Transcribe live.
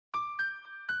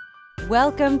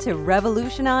Welcome to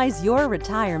Revolutionize Your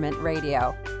Retirement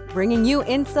Radio, bringing you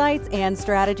insights and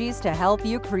strategies to help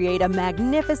you create a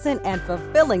magnificent and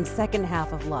fulfilling second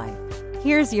half of life.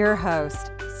 Here's your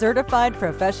host, certified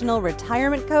professional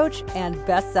retirement coach and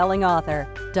best-selling author,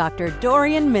 Dr.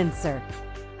 Dorian Mintzer.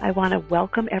 I want to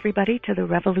welcome everybody to the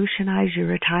Revolutionize Your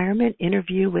Retirement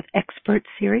Interview with Expert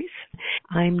series.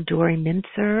 I'm Dorian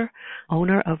Mintzer,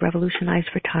 owner of Revolutionize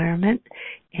Retirement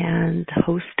and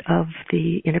host of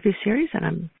the interview series, and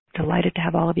I'm delighted to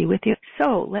have all of you with you.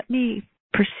 So let me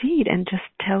proceed and just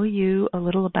tell you a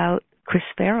little about Chris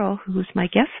Farrell, who's my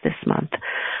guest this month.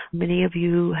 Many of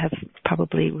you have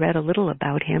probably read a little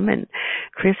about him, and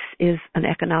Chris is an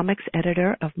economics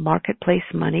editor of Marketplace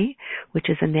Money, which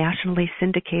is a nationally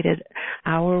syndicated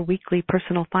hour weekly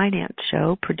personal finance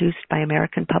show produced by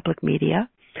American Public Media.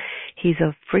 He's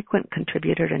a frequent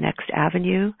contributor to Next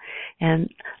Avenue and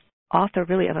author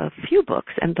really of a few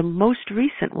books, and the most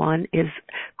recent one is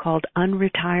called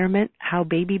Unretirement: How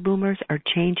Baby Boomers Are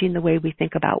Changing the Way We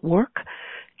Think About Work,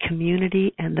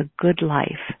 Community, and the Good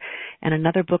Life. And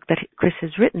another book that Chris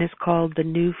has written is called The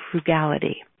New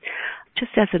Frugality.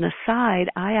 Just as an aside,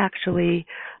 I actually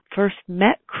first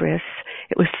met Chris.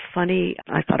 It was funny.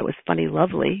 I thought it was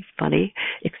funny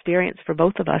experience for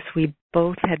both of us. We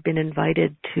both had been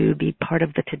invited to be part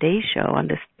of the Today Show on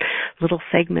this little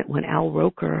segment when Al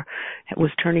Roker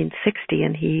was turning 60,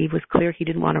 and he was clear he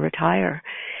didn't want to retire.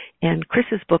 And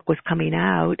Chris's book was coming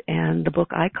out, and the book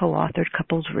I co-authored,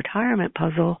 Couples Retirement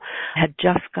Puzzle, had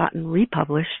just gotten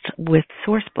republished with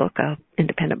Sourcebook, an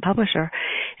independent publisher.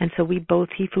 And so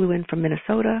he flew in from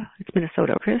Minnesota. It's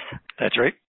Minnesota, Chris? That's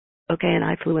right. Okay, and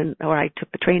I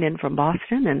took the train in from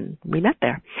Boston, and we met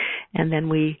there. And then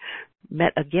we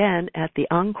met again at the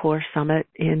Encore Summit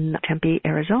in Tempe,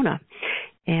 Arizona.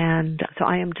 And so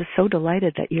I am just so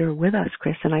delighted that you're with us,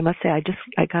 Chris. And I must say,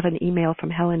 I got an email from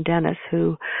Helen Dennis,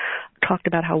 who talked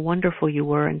about how wonderful you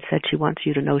were and said she wants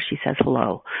you to know she says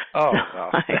hello. Oh, so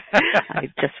wow. I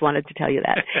just wanted to tell you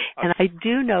that. And I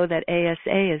do know that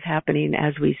ASA is happening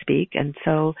as we speak. And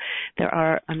so there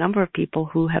are a number of people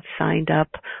who have signed up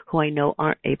who I know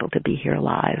aren't able to be here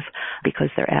live because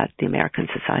they're at the American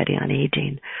Society on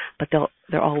Aging. But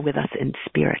they're all with us in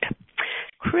spirit.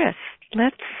 Chris,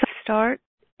 let's start.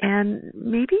 And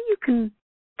maybe you can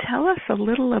tell us a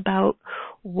little about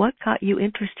what got you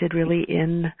interested really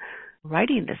in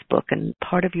writing this book. And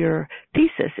part of your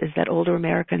thesis is that older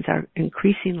Americans are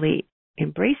increasingly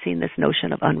embracing this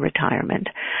notion of unretirement.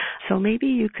 So maybe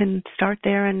you can start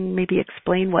there and maybe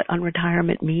explain what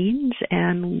unretirement means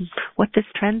and what this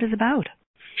trend is about.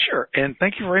 Sure, and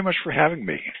thank you very much for having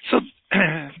me. So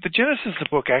the genesis of the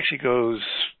book actually goes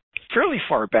fairly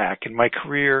far back. In my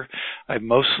career, I've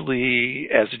mostly,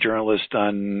 as a journalist,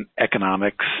 done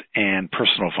economics and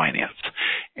personal finance.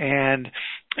 And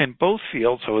in both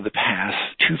fields over the past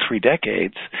 2-3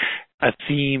 decades, a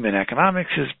theme in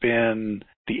economics has been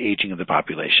the aging of the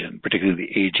population, particularly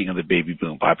the aging of the baby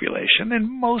boom population. And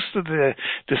most of the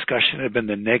discussion had been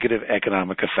the negative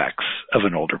economic effects of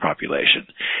an older population.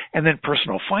 And then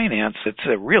personal finance,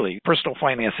 personal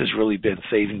finance has really been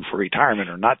saving for retirement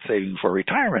or not saving for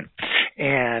retirement.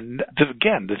 And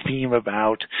again, the theme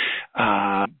about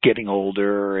getting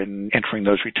older and entering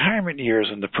those retirement years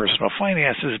in the personal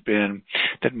finance has been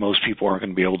that most people aren't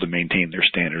going to be able to maintain their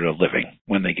standard of living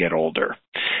when they get older.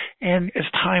 And as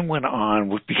time went on,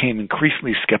 we became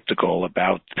increasingly skeptical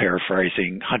about,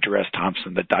 paraphrasing Hunter S.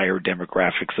 Thompson, the dire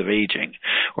demographics of aging,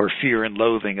 or fear and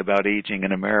loathing about aging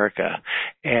in America.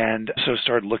 And so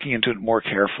started looking into it more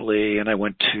carefully, and I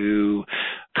went to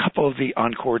a couple of the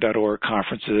Encore.org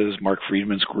conferences, Mark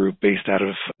Friedman's group based out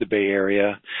of the Bay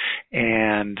Area,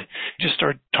 and just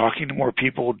started talking to more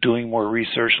people, doing more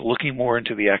research, looking more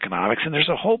into the economics. And there's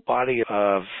a whole body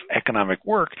of economic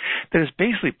work that has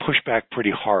basically pushed back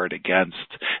pretty hard against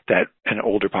that an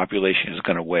older population is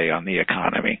going to weigh on the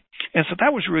economy. And so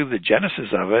that was really the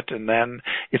genesis of it. And then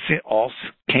it all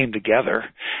came together.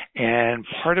 And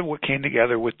part of what came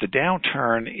together with the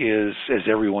downturn is, as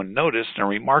everyone noticed and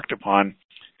remarked upon,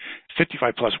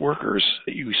 55-plus workers,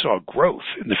 you saw growth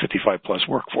in the 55-plus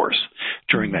workforce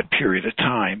during that period of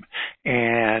time.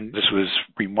 And this was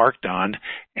remarked on,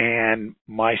 and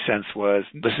my sense was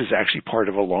this is actually part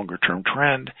of a longer-term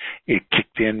trend. It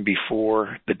kicked in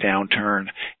before the downturn,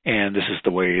 and this is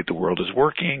the way the world is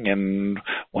working. And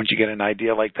once you get an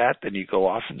idea like that, then you go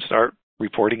off and start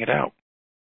reporting it out.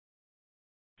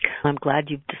 I'm glad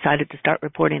you've decided to start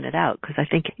reporting it out, because I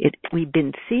think we've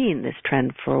been seeing this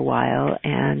trend for a while,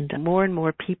 and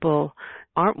more people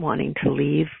aren't wanting to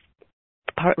leave,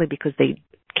 partly because they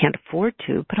can't afford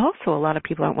to, but also a lot of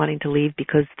people aren't wanting to leave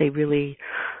because they really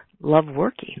love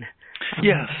working.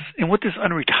 Yes. And with this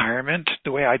unretirement,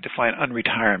 the way I define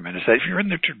unretirement is that if you're in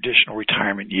the traditional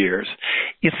retirement years,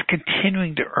 it's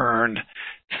continuing to earn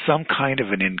some kind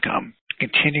of an income,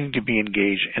 continuing to be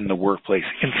engaged in the workplace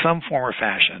in some form or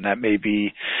fashion. That may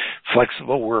be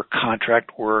flexible work,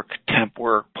 contract work, temp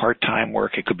work, part-time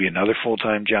work. It could be another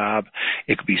full-time job.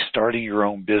 It could be starting your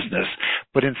own business.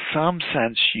 But in some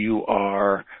sense, you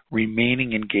are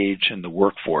remaining engaged in the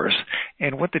workforce.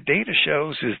 And what the data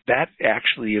shows is that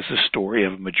actually is a story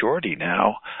of a majority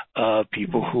now of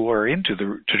people who are into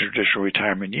the traditional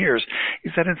retirement years,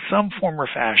 is that in some form or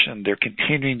fashion, they're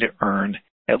continuing to earn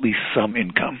at least some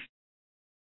income.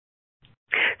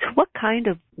 So what kind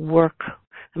of work,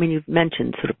 I mean, you've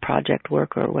mentioned sort of project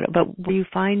work or whatever, but were you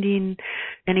finding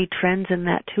any trends in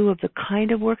that too of the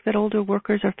kind of work that older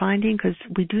workers are finding? Because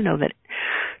we do know that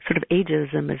sort of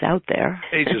ageism is out there.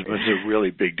 Ageism is a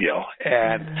really big deal.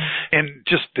 And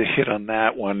just to hit on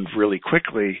that one really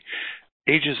quickly,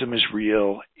 ageism is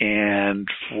real, and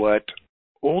what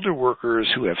older workers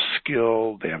who have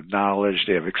skill, they have knowledge,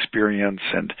 they have experience,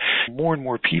 and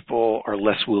more people are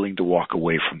less willing to walk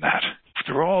away from that.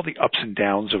 Through all the ups and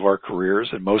downs of our careers,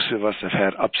 and most of us have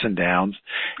had ups and downs,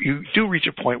 you do reach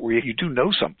a point where you do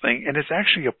know something, and it's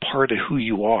actually a part of who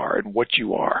you are and what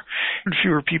you are. And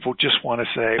fewer people just want to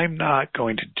say, I'm not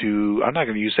going to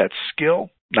use that skill,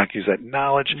 not going to use that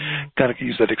knowledge, not going to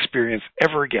use that experience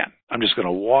ever again. I'm just going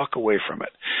to walk away from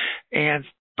it.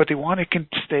 But they want to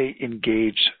stay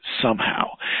engaged somehow.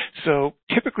 So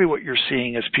typically what you're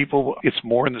seeing is people, it's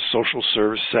more in the social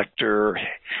service sector,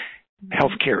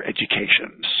 healthcare,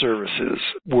 education, services,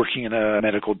 working in a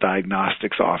medical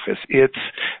diagnostics office. It's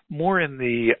more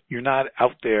you're not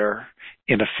out there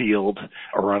in a field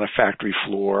or on a factory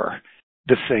floor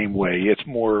the same way. It's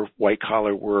more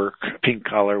white-collar work,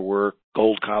 pink-collar work,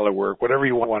 gold-collar work, whatever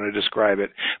you want to describe it.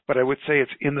 But I would say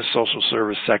it's in the social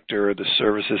service sector, the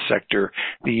services sector,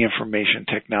 the information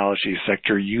technology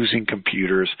sector, using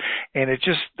computers. And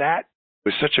that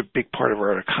was such a big part of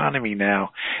our economy now.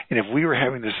 And if we were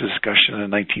having this discussion in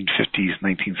the 1950s,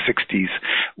 1960s,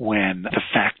 when the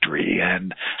factory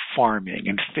and farming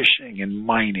and fishing and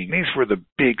mining, these were the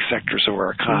big sectors of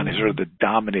our economy, sort of the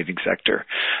dominating sector.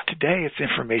 Today, it's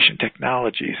information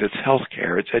technologies, it's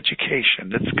healthcare, it's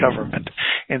education, it's government.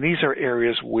 And these are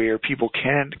areas where people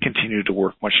can continue to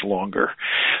work much longer.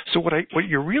 So what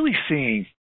you're really seeing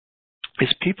is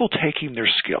people taking their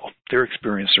skill, their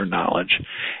experience, their knowledge,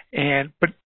 but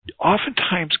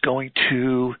oftentimes going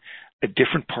to a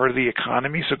different part of the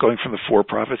economy, so going from the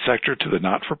for-profit sector to the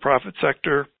not-for-profit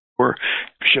sector, or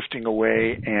shifting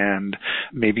away, and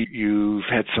maybe you've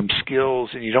had some skills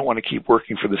and you don't want to keep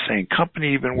working for the same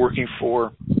company you've been working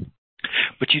for,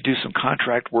 but you do some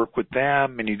contract work with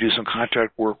them, and you do some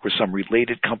contract work with some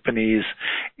related companies,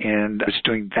 and it's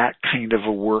doing that kind of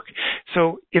a work.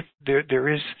 So if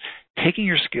there is taking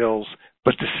your skills,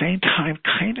 but at the same time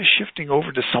kind of shifting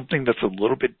over to something that's a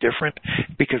little bit different,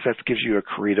 because that gives you a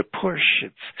creative push.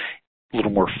 It's a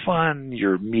little more fun.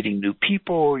 You're meeting new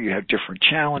people. You have different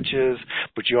challenges,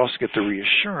 but you also get the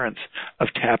reassurance of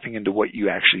tapping into what you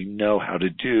actually know how to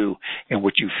do and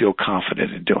what you feel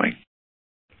confident in doing.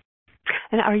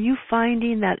 And are you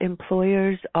finding that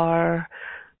employers are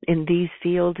in these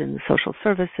fields, in social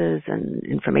services and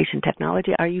information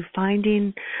technology, are you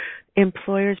finding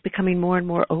employers becoming more and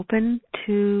more open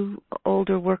to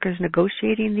older workers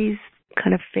negotiating these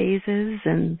kind of phases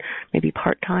and maybe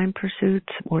part-time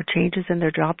pursuits or changes in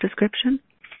their job description?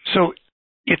 So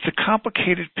it's a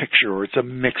complicated picture, or it's a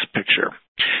mixed picture.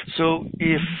 So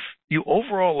if you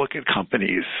overall look at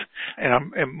companies,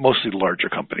 and mostly larger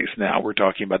companies now we're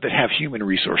talking about, that have human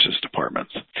resources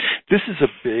departments. This is a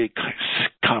big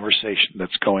conversation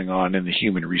that's going on in the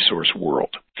human resource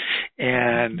world.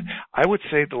 And I would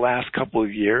say the last couple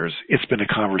of years, it's been a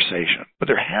conversation, but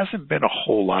there hasn't been a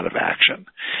whole lot of action.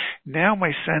 Now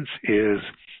my sense is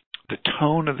the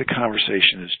tone of the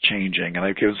conversation is changing, and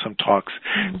I've given some talks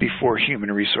before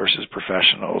human resources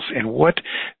professionals. And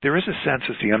there is a sense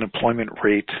as the unemployment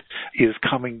rate is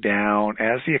coming down,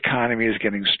 as the economy is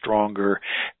getting stronger,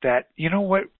 that, you know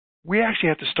what, we actually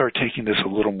have to start taking this a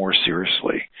little more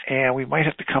seriously, and we might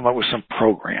have to come up with some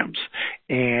programs.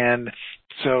 And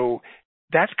so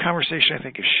that conversation, I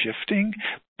think, is shifting,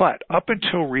 but up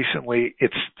until recently,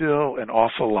 it's still an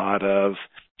awful lot of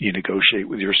you negotiate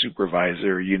with your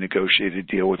supervisor, you negotiate a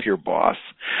deal with your boss.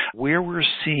 Where we're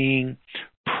seeing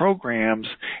programs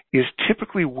is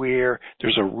typically where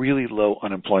there's a really low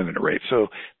unemployment rate, so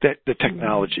that the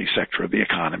technology sector of the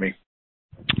economy.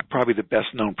 probably the best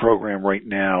known program right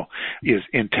now is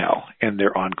Intel and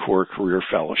their Encore Career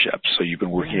Fellowship. So you've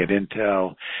been working at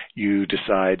Intel, you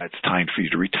decide it's time for you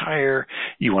to retire,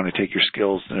 you want to take your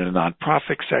skills in a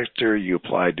nonprofit sector, you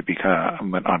applied to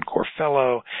become an Encore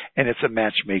Fellow, and it's a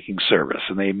matchmaking service.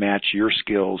 And they match your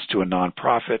skills to a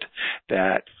nonprofit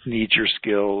that needs your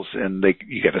skills, and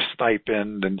you get a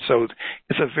stipend. And so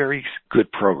it's a very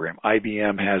good program.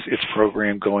 IBM has its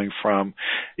program going from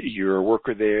you're a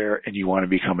worker there and you want to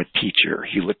become a teacher.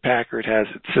 Hewlett-Packard has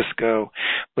it, Cisco.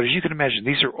 But as you can imagine,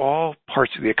 these are all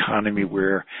parts of the economy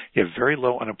where you have very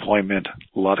low unemployment,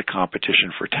 a lot of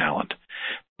competition for talent.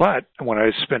 But when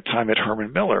I spent time at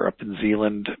Herman Miller up in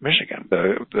Zeeland, Michigan,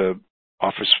 the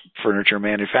office furniture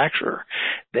manufacturer,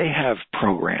 they have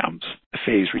programs,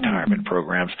 phased retirement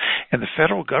programs. And the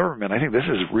federal government, I think this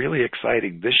is really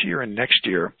exciting. This year and next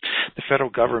year, the federal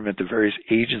government, the various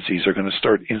agencies are going to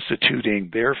start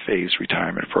instituting their phased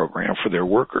retirement program for their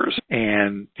workers.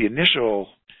 And the initial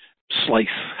slice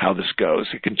how this goes,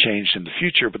 it can change in the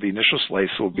future, but the initial slice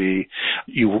will be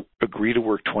you agree to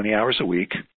work 20 hours a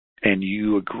week, and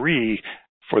you agree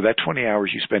for that 20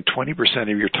 hours, you spend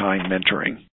 20% of your time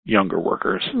mentoring younger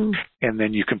workers, and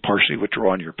then you can partially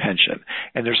withdraw on your pension.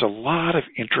 And there's a lot of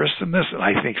interest in this, and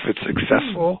I think if it's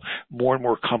successful, more and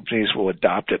more companies will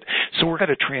adopt it. So we're at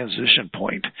a transition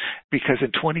point, because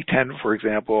in 2010, for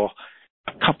example,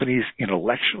 companies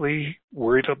intellectually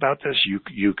worried about this.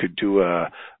 You could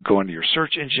go into your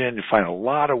search engine and find a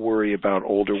lot of worry about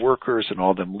older workers and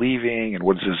all them leaving and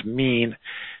what does this mean,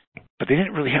 but they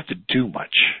didn't really have to do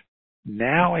much.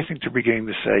 Now I think they're beginning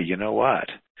to say, you know what?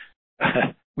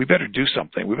 We better do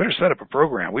something. We better set up a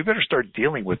program. We better start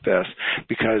dealing with this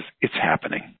because it's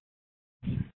happening.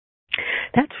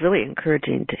 That's really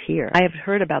encouraging to hear. I have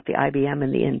heard about the IBM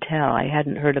and the Intel. I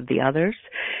hadn't heard of the others.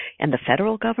 And the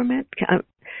federal government?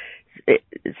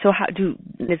 So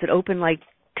is it open like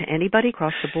to anybody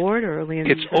across the board, or only in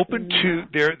it's open to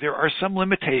there are some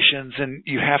limitations, and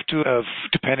you have to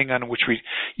depending on which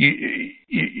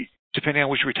depending on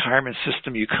which retirement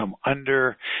system you come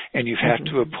under, and you have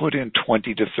to have put in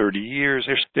 20 to 30 years.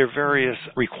 There are various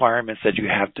requirements that you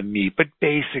have to meet, but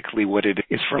basically what it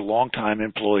is for long-time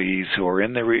employees who are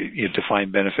in the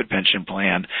defined benefit pension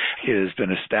plan, it has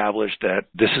been established that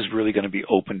this is really going to be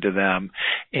open to them.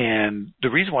 And the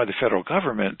reason why the federal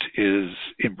government is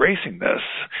embracing this,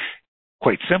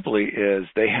 quite simply, is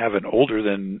they have an older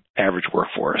than average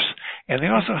workforce, and they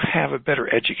also have a better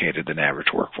educated than average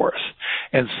workforce.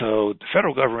 And so the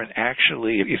federal government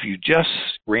actually, if you just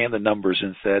ran the numbers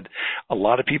and said a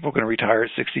lot of people are going to retire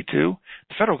at 62,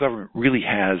 the federal government really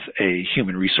has a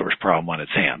human resource problem on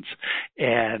its hands.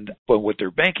 But what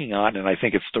they're banking on, and I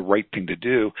think it's the right thing to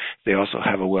do, they also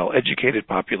have a well-educated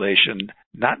population,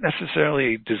 not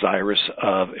necessarily desirous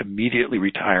of immediately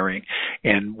retiring,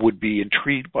 and would be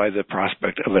intrigued by the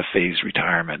prospect of a phased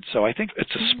retirement. So I think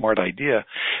it's a smart idea.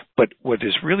 But what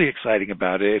is really exciting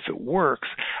about it, if it works,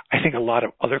 I think a lot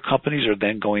of other companies are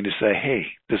then going to say, hey,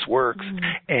 this works,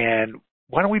 and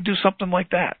why don't we do something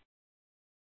like that?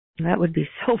 That would be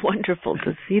so wonderful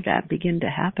to see that begin to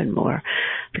happen more,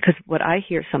 because what I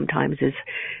hear sometimes is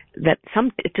that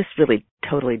it just really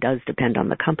totally does depend on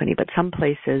the company, but some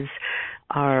places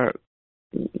are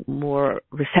more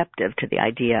receptive to the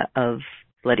idea of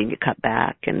letting you cut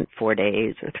back in 4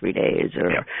 days or 3 days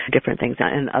or different things,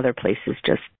 and other places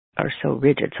just are so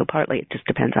rigid. So partly it just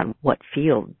depends on what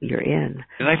field you're in.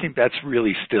 And I think that's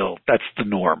really that's the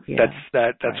norm. Yeah.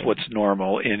 That's right. What's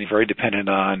normal, and very dependent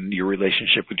on your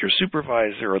relationship with your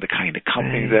supervisor or the kind of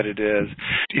company that it is.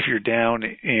 If you're down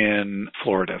in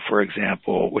Florida, for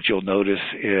example, what you'll notice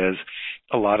is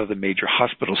a lot of the major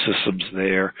hospital systems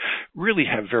there really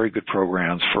have very good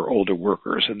programs for older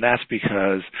workers, and that's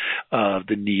because of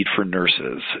the need for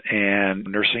nurses. And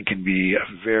nursing can be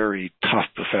a very tough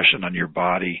profession on your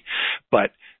body,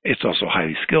 but it's also a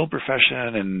highly skilled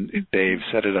profession, and they've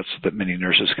set it up so that many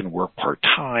nurses can work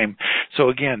part-time. So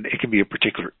again, it can be a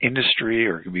particular industry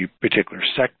or it can be a particular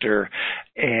sector,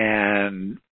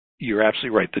 and you're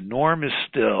absolutely right. The norm is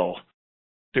still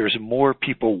there's more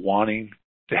people wanting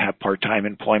to have part-time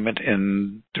employment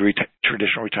in the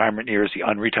traditional retirement years, the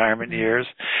unretirement years,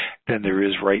 than there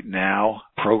is right now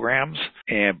programs.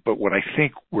 But what I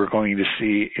think we're going to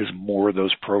see is more of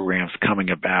those programs coming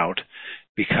about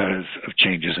because of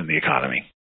changes in the economy.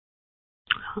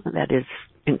 That is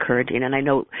encouraging. And I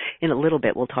know in a little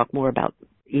bit we'll talk more about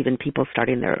even people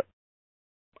starting their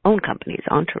own companies,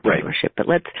 entrepreneurship. Right. But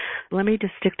let me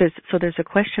just stick this. So there's a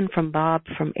question from Bob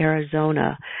from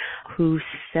Arizona who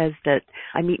says that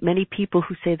I meet many people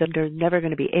who say that they're never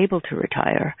going to be able to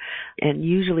retire and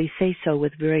usually say so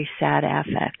with very sad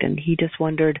affect. And he just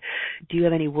wondered, do you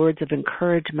have any words of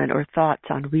encouragement or thoughts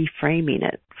on reframing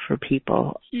it for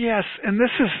people? Yes, and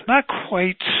this is not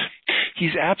quite...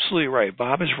 He's absolutely right.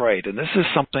 Bob is right. And this is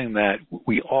something that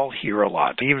we all hear a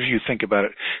lot. Even if you think about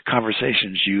it,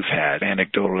 conversations you've had,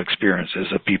 anecdotal experiences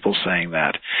of people saying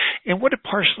that. And what it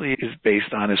partially is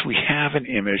based on is we have an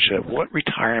image that what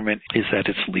retirement is that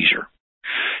it's leisure.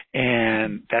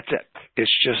 And that's it.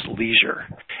 It's just leisure.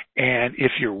 And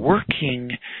if you're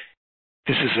working,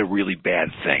 this is a really bad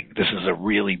thing. This is a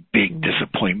really big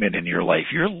disappointment in your life.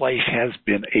 Your life has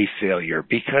been a failure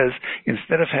because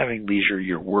instead of having leisure,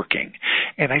 you're working.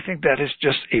 And I think that is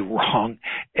just a wrong,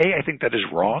 I think that is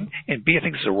wrong, and B, I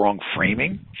think it's a wrong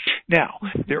framing. Now,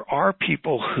 there are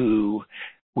people who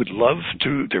would love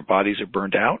to, their bodies are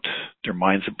burned out, their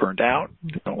minds are burned out,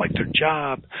 they don't like their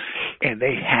job, and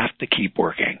they have to keep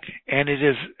working. And it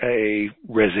is a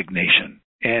resignation.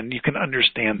 And you can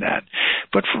understand that.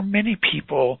 But for many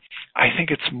people, I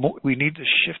think it's we need to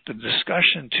shift the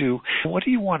discussion to what do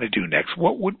you want to do next?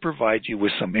 What would provide you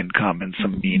with some income and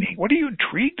some meaning? What are you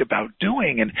intrigued about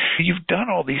doing? And you've done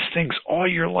all these things all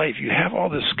your life. You have all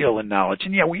this skill and knowledge.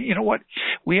 And yeah, you know what?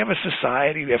 We have a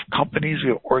society, we have companies, we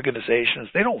have organizations.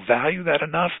 They don't value that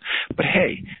enough. But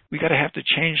hey, we got to have to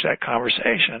change that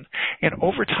conversation. And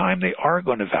over time, they are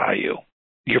going to value.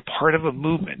 You're part of a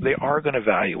movement. They are going to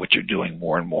value what you're doing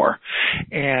more and more.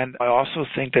 And I also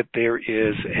think that there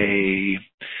is I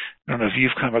don't know if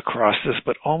you've come across this,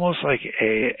 but almost like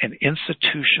an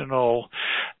institutional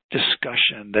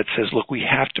discussion that says, look, we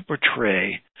have to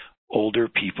portray older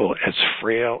people as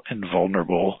frail and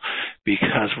vulnerable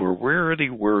because we're really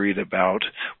worried about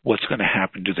what's going to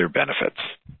happen to their benefits.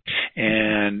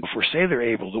 And if we say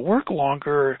they're able to work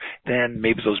longer, then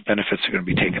maybe those benefits are going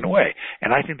to be taken away.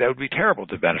 And I think that would be terrible.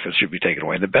 The benefits should be taken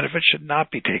away. The benefits should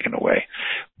not be taken away.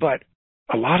 But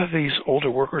a lot of these older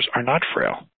workers are not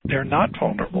frail. They're not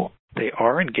vulnerable. They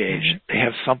are engaged. They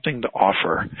have something to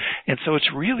offer. And so it's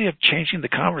really of changing the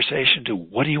conversation to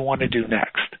what do you want to do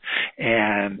next?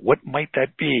 And what might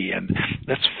that be? And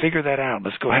let's figure that out.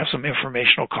 Let's go have some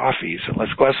informational coffees and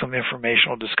let's go have some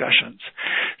informational discussions.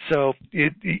 So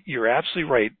you're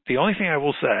absolutely right. The only thing I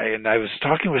will say, and I was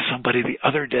talking with somebody the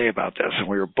other day about this, and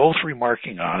we were both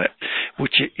remarking on it,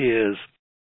 which is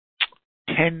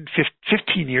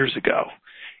 15 years ago,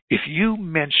 if you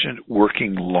mentioned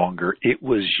working longer, it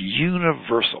was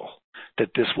universal that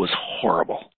this was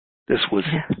horrible. This was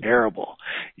terrible.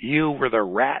 You were the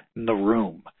rat in the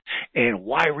room. And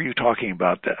why were you talking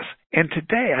about this? And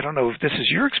today, I don't know if this is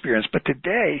your experience, but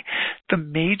today, the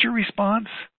major response,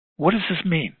 what does this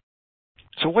mean?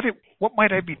 So what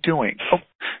might I be doing? Oh,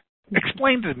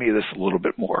 explain to me this a little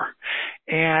bit more.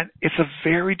 And it's a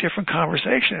very different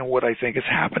conversation. And what I think is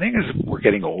happening is we're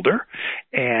getting older,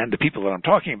 and the people that I'm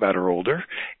talking about are older,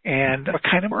 and are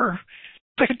kind of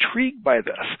intrigued by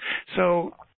this.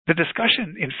 So the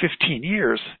discussion in 15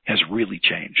 years has really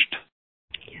changed.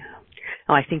 Yeah.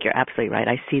 Oh, I think you're absolutely right.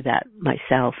 I see that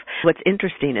myself. What's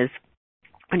interesting is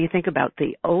when you think about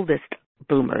the oldest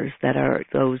boomers that are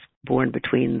those born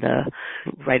between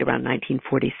right around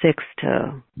 1946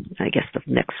 to, I guess, the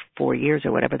next 4 years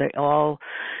or whatever,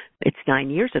 it's 9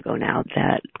 years ago now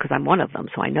that, because I'm one of them,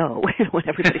 so I know when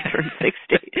everybody turns 60,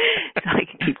 so I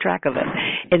can keep track of it.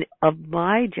 And of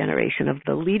my generation, of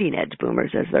the leading edge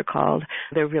boomers, as they're called,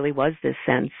 there really was this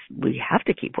sense, we have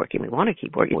to keep working, we want to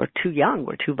keep working, we're too young,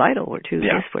 we're too vital, we're too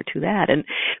this, we're too that.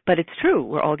 But it's true,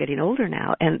 we're all getting older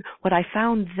now. And what I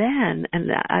found then,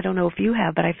 and I don't know if you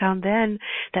have, but I found then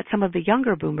that some of the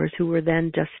younger boomers who were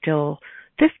then just still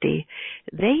 50,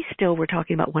 they still were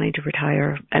talking about wanting to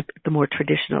retire at the more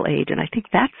traditional age. And I think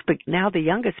that's now the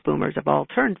youngest boomers have all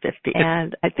turned 50.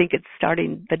 And I think it's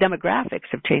starting, the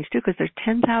demographics have changed too, because there's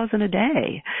 10,000 a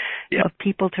day of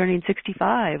people turning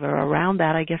 65 or around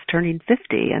that, I guess, turning 50.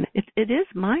 And it is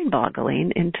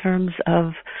mind-boggling in terms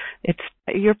of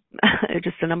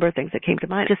just a number of things that came to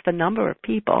mind. Just the number of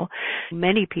people.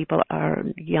 Many people are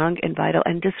young and vital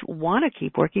and just want to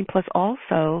keep working, plus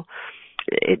also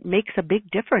it makes a big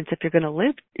difference if you're going to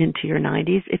live into your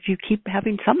 90s if you keep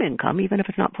having some income, even if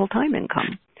it's not full-time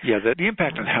income. Yeah, the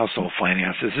impact on household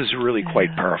finances is really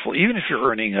quite powerful. Even if you're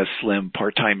earning a slim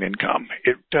part-time income,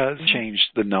 it does change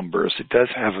the numbers. It does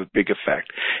have a big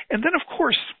effect. And then, of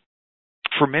course,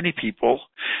 for many people,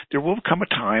 there will come a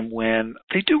time when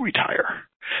they do retire.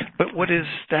 But what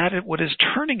is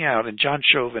turning out, and John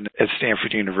Chauvin at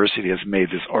Stanford University has made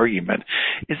this argument,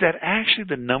 is that actually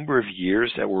the number of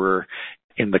years that we're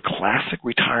in the classic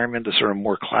retirement, the sort of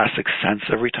more classic sense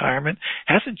of retirement,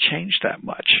 hasn't changed that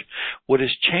much. What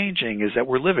is changing is that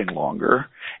we're living longer,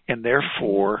 and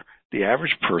therefore the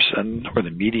average person or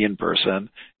the median person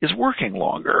is working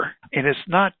longer. And it's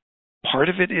not, part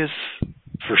of it is,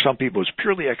 for some people, it's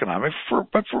purely economic,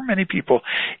 but for many people,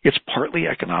 it's partly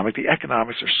economic. The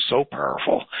economics are so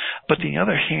powerful. But on the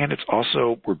other hand, it's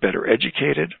also, we're better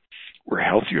educated. We're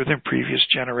healthier than previous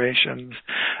generations.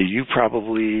 You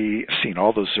probably have seen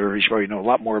all those surveys. You probably know a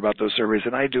lot more about those surveys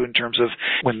than I do in terms of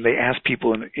when they ask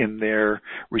people in their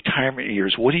retirement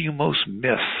years, what do you most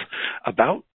miss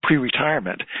about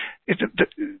pre-retirement?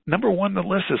 Number one on the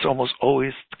list is almost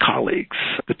always colleagues,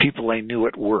 the people I knew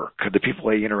at work, the people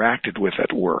I interacted with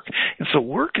at work. And so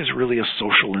work is really a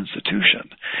social institution.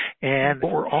 And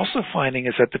what we're also finding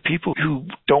is that the people who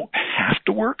don't have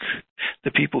to work,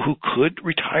 the people who could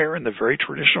retire in the very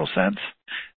traditional sense,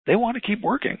 they want to keep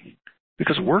working,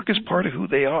 because work is part of who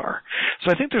they are.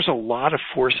 So I think there's a lot of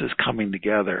forces coming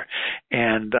together.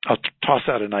 And I'll toss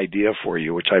out an idea for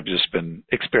you, which I've just been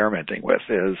experimenting with,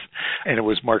 and it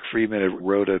was Mark Friedman who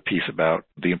wrote a piece about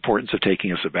the importance of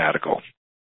taking a sabbatical.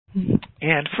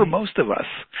 And for most of us,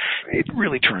 it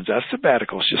really turns out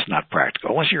sabbatical is just not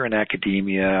practical. Unless you're in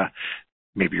academia,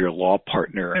 maybe you're a law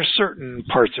partner. There's certain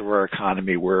parts of our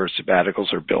economy where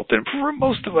sabbaticals are built in. For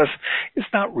most of us, it's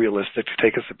not realistic to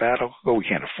take a sabbatical. We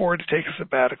can't afford to take a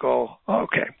sabbatical.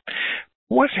 Okay.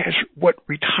 What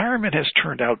retirement has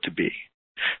turned out to be,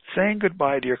 saying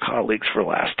goodbye to your colleagues for the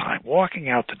last time, walking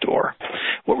out the door,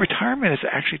 what retirement has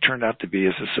actually turned out to be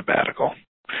is a sabbatical.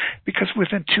 Because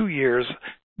within 2 years,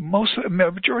 the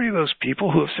majority of those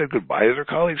people who have said goodbye to their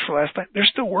colleagues for the last time, they're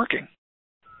still working.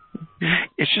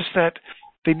 It's just that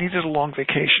they needed a long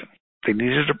vacation. They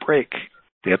needed a break.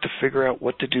 They have to figure out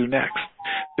what to do next.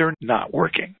 They're not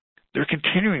working. They're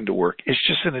continuing to work. It's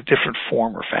just in a different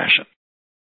form or fashion.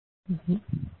 Mm-hmm.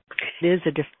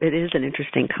 It is an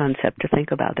interesting concept to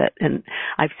think about that, and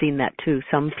I've seen that too.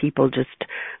 Some people just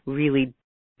really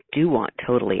do want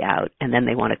totally out, and then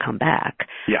they want to come back,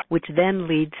 which then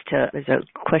leads to, there's a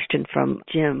question from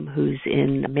Jim who's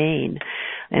in Maine,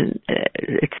 and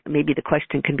it's maybe the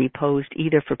question can be posed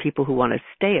either for people who want to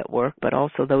stay at work, but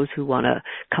also those who want to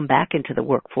come back into the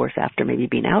workforce after maybe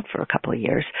being out for a couple of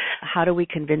years. How do we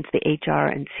convince the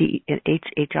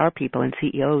HR people and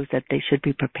CEOs that they should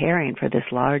be preparing for this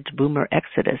large boomer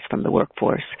exodus from the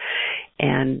workforce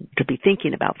and to be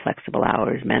thinking about flexible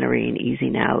hours, mentoring,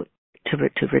 easing out,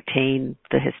 to retain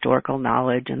the historical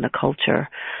knowledge and the culture?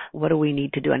 What do we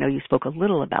need to do? I know you spoke a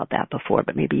little about that before,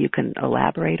 but maybe you can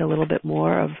elaborate a little bit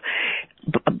more of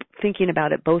thinking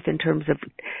about it both in terms of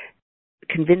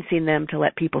convincing them to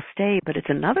let people stay, but it's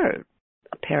another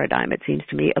paradigm, it seems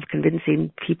to me, of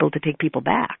convincing people to take people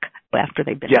back after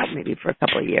they've been out maybe for a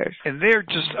couple of years. And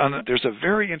there's a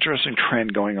very interesting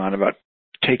trend going on about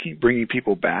bringing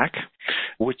people back,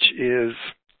 which is,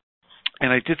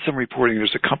 and I did some reporting.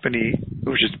 There's a company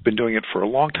who's just been doing it for a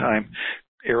long time,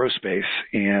 aerospace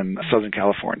in Southern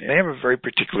California. They have a very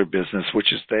particular business,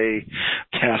 which is they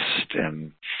test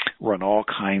and run all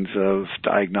kinds of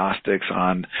diagnostics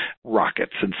on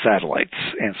rockets and satellites.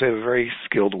 And so they have a very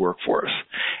skilled workforce.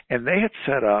 And they had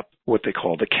set up what they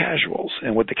call the casuals.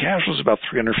 And what the casuals is about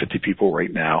 350 people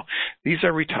right now. These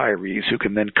are retirees who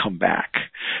can then come back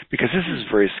because this is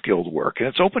very skilled work. And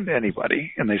it's open to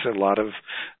anybody. And they said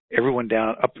everyone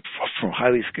down up from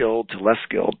highly skilled to less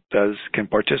skilled can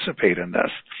participate in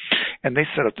this. And they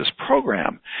set up this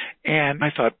program. And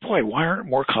I thought, boy, why aren't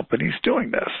more companies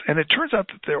doing this? And it turns out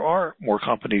that there are more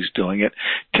companies doing it,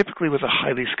 typically with a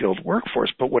highly skilled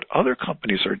workforce. But what other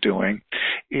companies are doing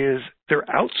is they're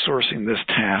outsourcing this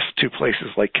task to places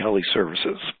like Kelly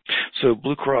Services. So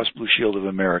Blue Cross Blue Shield of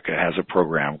America has a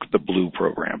program, the Blue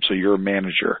program. So you're a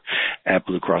manager at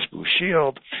Blue Cross Blue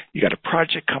Shield. You got a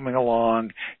project coming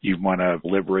along. You want to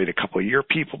liberate a couple of your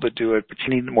people to do it, but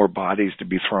you need more bodies to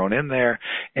be thrown in there.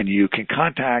 And you can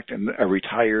contact, and a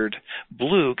retired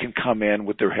Blue can come in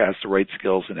has the right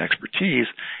skills and expertise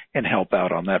and help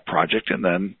out on that project, and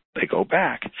then they go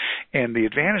back. And the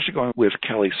advantage of going with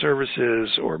Kelly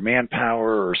Services or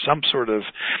Manpower or some sort of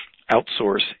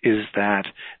outsource is that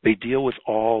they deal with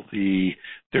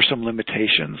there's some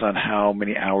limitations on how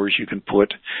many hours you can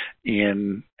put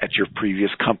in at your previous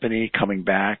company coming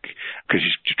back because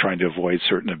you're trying to avoid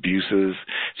certain abuses.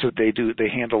 So they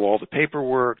handle all the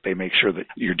paperwork. They make sure that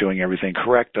you're doing everything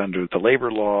correct under the labor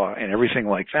law and everything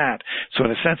like that. So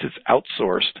in a sense, it's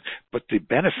outsourced, but the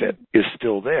benefit is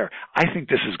still there. I think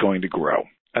this is going to grow.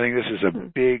 I think this is a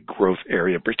big growth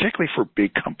area, particularly for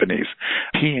big companies.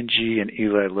 P&G and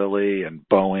Eli Lilly and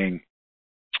Boeing.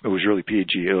 It was really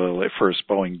P&G at first.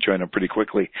 Boeing joined them pretty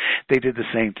quickly. They did the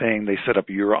same thing. They set up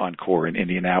EuroEncore in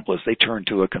Indianapolis. They turned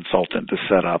to a consultant to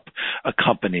set up a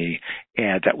company,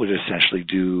 and that would essentially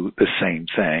do the same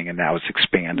thing, and now it's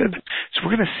expanded. So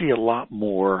we're going to see a lot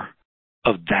more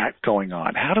of that going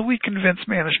on. How do we convince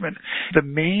management? The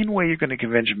main way you're going to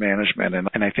convince management,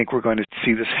 and I think we're going to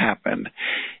see this happen,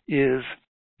 is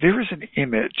there is an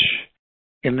image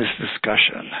in this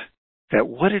discussion that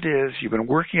what it is, you've been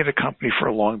working at a company for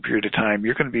a long period of time,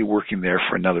 you're going to be working there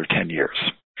for another 10 years.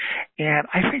 And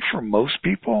I think for most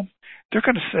people, they're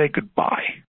going to say goodbye.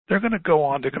 They're going to go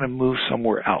on, they're going to move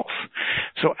somewhere else.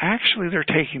 So actually they're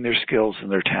taking their skills and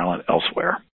their talent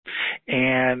elsewhere.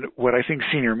 And what I think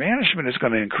senior management is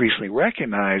going to increasingly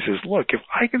recognize is, look, if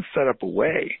I can set up a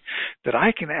way that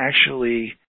I can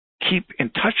actually keep in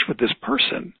touch with this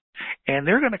person, and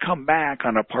they're going to come back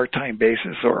on a part-time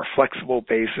basis or a flexible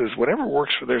basis, whatever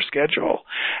works for their schedule,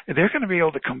 they're going to be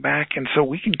able to come back, and so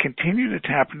we can continue to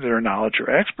tap into their knowledge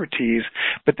or expertise,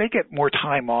 but they get more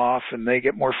time off and they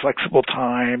get more flexible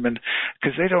time, and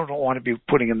because they don't want to be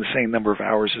putting in the same number of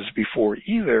hours as before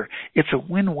either. It's a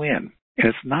win-win. And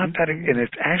it's not that, and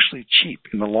it's actually cheap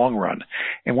in the long run.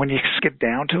 And when you get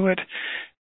down to it,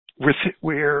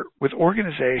 with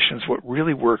organizations, what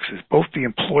really works is both the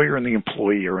employer and the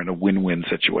employee are in a win-win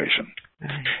situation.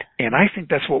 Right. And I think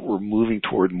that's what we're moving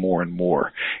toward more and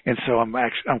more. And so I'm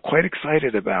quite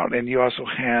excited about. And you also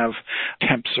have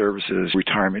temp services,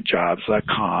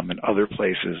 retirementjobs.com, and other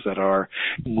places that are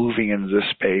moving into this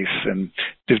space and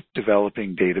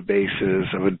developing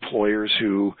databases of employers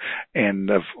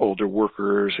and of older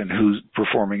workers and who's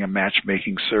performing a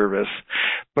matchmaking service.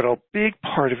 But a big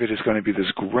part of it is going to be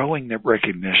this growing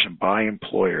recognition by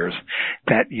employers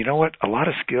that, you know what, a lot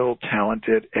of skilled,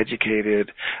 talented,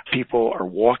 educated people are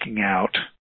walking out,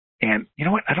 and you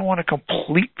know what, I don't want to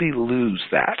completely lose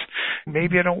that.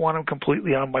 Maybe I don't want them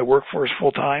completely on my workforce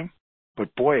full time,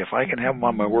 but boy, if I can have them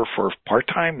on my workforce part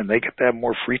time and they get to have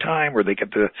more free time, or they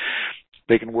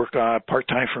can work part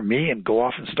time for me and go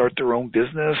off and start their own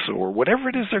business or whatever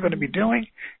it is they're going to be doing,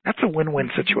 that's a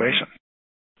win-win situation.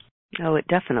 Oh, it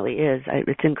definitely is.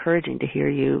 It's encouraging to hear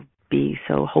you be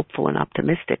so hopeful and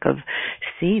optimistic of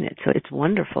seeing it. So it's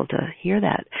wonderful to hear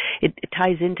that. It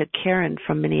ties into Karen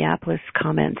from Minneapolis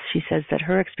comments. She says that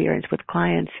her experience with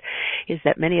clients is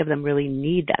that many of them really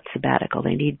need that sabbatical.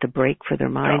 They need the break for their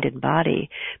mind and body.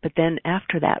 But then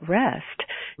after that rest,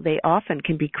 they often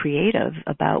can be creative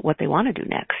about what they want to do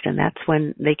next. And that's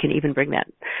when they can even bring that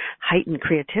heightened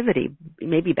creativity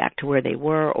maybe back to where they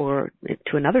were or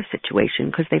to another situation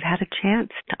because they've had a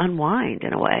chance to unwind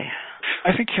in a way.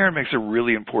 I think Karen makes a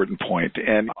really important point,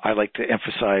 and I like to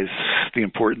emphasize the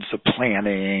importance of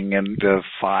planning and the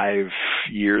 5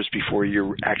 years before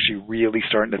you're actually really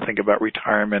starting to think about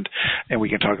retirement. And we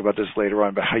can talk about this later on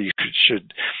about how you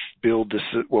should build this,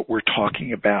 what we're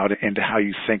talking about, into how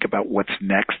you think about what's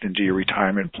next into your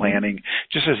retirement planning,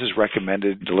 just as is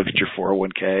recommended to look at your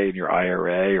 401k and your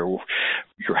IRA or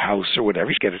your house or whatever.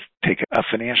 You got to take a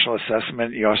financial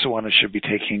assessment. You also should be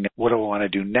taking what do I want to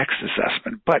do next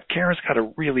assessment. But Karen's got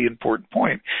a really important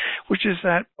point, which is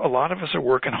that a lot of us are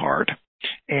working hard,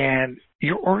 and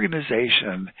your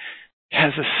organization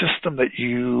has a system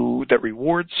that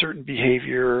rewards certain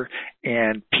behavior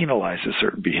and penalizes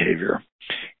certain behavior.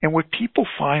 And what people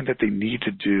find that they need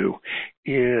to do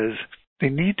is they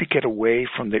need to get away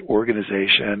from the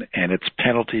organization and its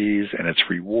penalties and its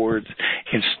rewards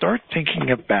and start thinking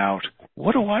about,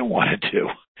 what do I want to do?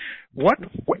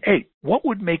 What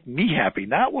would make me happy?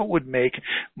 Not what would make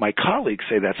my colleagues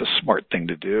say that's a smart thing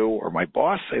to do or my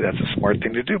boss say that's a smart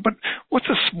thing to do, but what's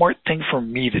a smart thing for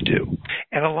me to do?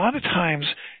 And a lot of times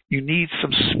you need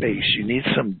some space, you need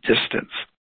some distance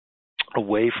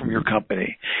away from your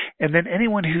company. And then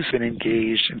anyone who's been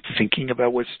engaged in thinking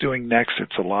about what's doing next,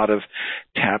 it's a lot of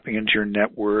tapping into your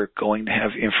network, going to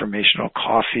have informational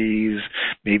coffees,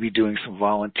 maybe doing some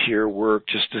volunteer work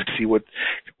just to see what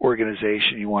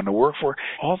organization you want to work for.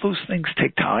 All those things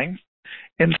take time.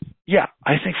 And yeah,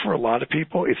 I think for a lot of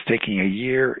people, it's taking a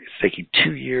year, it's taking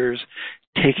 2 years,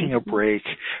 taking a break,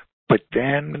 but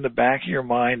then in the back of your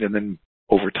mind, and then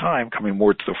over time coming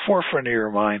more to the forefront of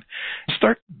your mind,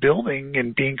 start building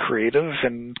and being creative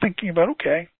and thinking about,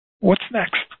 okay, what's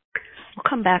next? We'll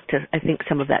come back to, I think,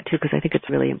 some of that too, because I think it's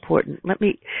really important.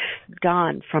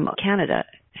 Don from Canada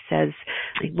says,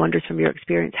 he wonders from your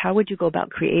experience, how would you go about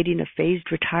creating a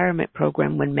phased retirement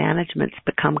program when managements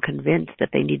become convinced that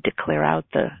they need to clear out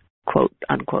the quote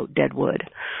unquote dead wood?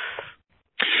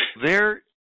 There's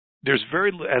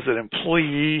as an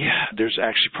employee, there's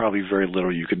actually probably very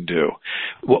little you can do.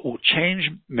 What will change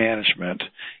management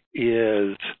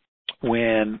is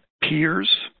when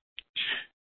peers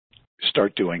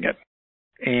start doing it.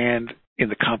 And in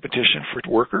the competition for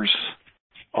workers,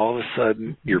 all of a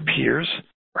sudden your peers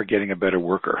are getting a better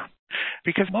worker.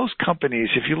 Because most companies,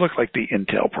 if you look like the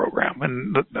Intel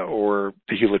program or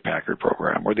the Hewlett-Packard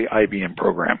program or the IBM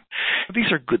program,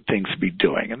 these are good things to be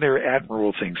doing, and they're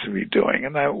admirable things to be doing.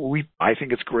 And I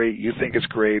think it's great. You think it's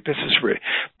great. This is great.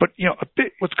 But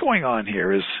what's going on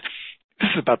here is this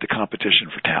is about the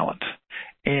competition for talent.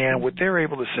 And what they're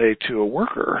able to say to a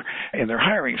worker in their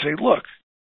hiring, say, look,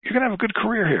 you're going to have a good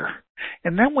career here.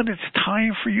 And then when it's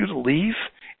time for you to leave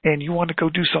and you want to go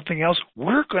do something else,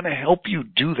 we're going to help you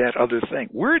do that other thing.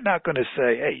 We're not going to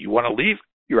say, hey, you want to leave?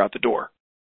 You're out the door.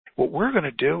 What we're going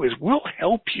to do is we'll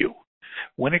help you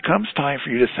when it comes time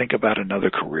for you to think about another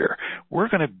career. We're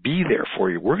going to be there for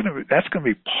you. That's going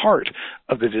to be part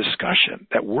of the discussion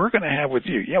that we're going to have with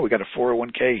you. Yeah, we got a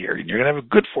 401k here, and you're going to have a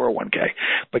good 401k.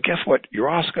 But guess what? You're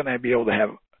also going to be able to have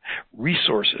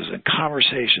resources and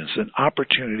conversations and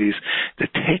opportunities to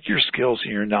take your skills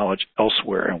and your knowledge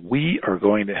elsewhere, and we are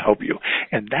going to help you.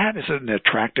 And that is an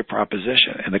attractive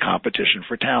proposition in the competition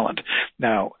for talent.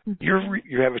 Now,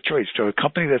 you have a choice. So a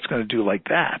company that's going to do like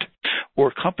that, or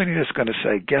a company that's going to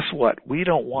say, guess what? We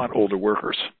don't want older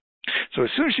workers. So as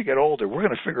soon as you get older, we're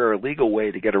going to figure out a legal way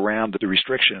to get around the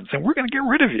restrictions, and we're going to get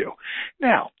rid of you.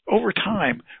 Now, over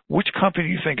time, which company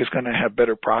do you think is going to have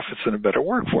better profits and a better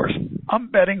workforce? I'm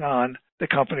betting on the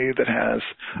company that has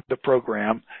the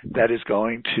program that is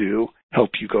going to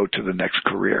help you go to the next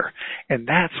career. And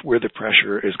that's where the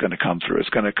pressure is going to come through. It's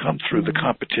going to come through the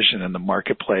competition in the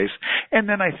marketplace. And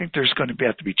then I think there's going to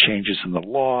have to be changes in the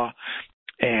law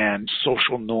and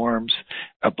social norms,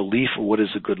 a belief of what is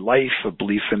a good life, a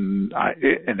belief in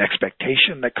an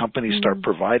expectation that companies start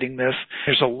providing this.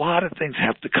 There's a lot of things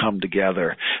have to come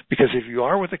together, because if you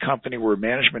are with a company where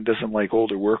management doesn't like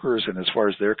older workers, and as far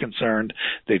as they're concerned,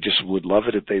 they just would love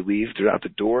it if they leave, they're out the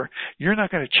door, you're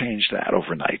not going to change that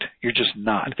overnight. You're just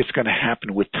not. It's going to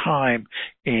happen with time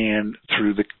and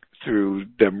through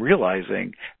them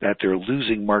realizing that they're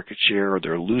losing market share, or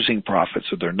they're losing profits,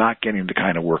 or they're not getting the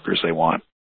kind of workers they want.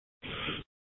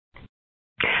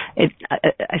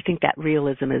 I think that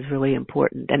realism is really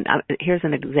important. And here's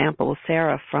an example.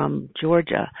 Sarah from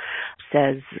Georgia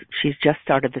says she's just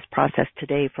started this process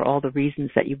today for all the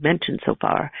reasons that you've mentioned so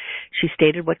far. She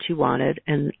stated what she wanted,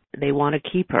 and they want to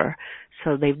keep her.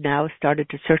 So they've now started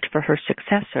to search for her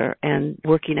successor and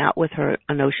working out with her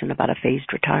a notion about a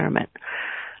phased retirement.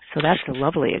 So that's a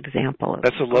lovely example.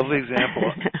 That's a lovely example.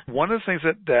 One of the things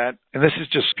that, and this is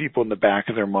just people in the back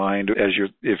of their mind,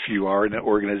 if you are in an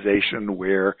organization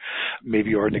where maybe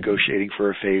you are negotiating for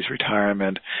a phased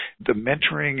retirement, the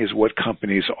mentoring is what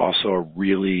companies also are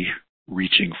really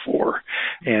reaching for.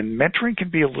 And mentoring can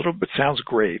be sounds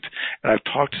great. And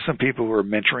I've talked to some people who are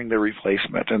mentoring their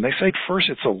replacement, and they say at first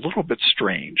it's a little bit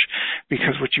strange,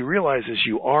 because what you realize is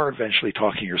you are eventually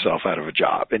talking yourself out of a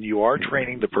job, and you are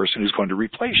training the person who's going to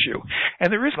replace you.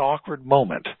 And there is an awkward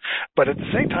moment. But at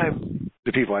the same time,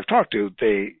 the people I've talked to,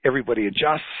 everybody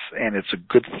adjusts, and it's a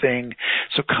good thing.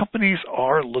 So companies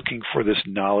are looking for this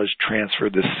knowledge transfer,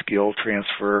 this skill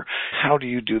transfer. How do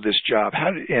you do this job?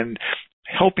 And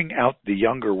helping out the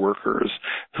younger workers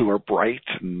who are bright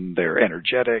and they're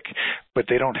energetic, but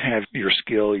they don't have your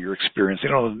skill, your experience. They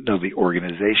don't know the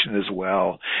organization as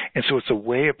well. And so it's a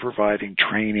way of providing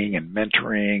training and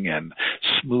mentoring and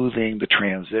smoothing the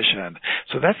transition.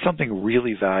 So that's something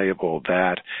really valuable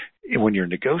that when you're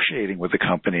negotiating with a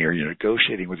company or you're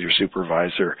negotiating with your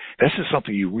supervisor, this is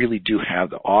something you really do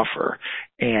have to offer.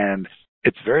 And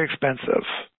it's very expensive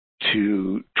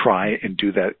to try and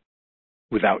do that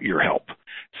without your help.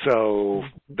 So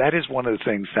that is one of the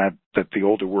things that the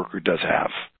older worker does have,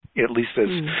 at least as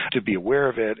to be aware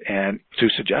of it and to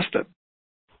suggest it.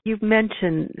 You've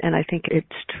mentioned, and I think it's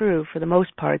true for the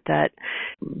most part, that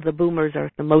the boomers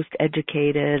are the most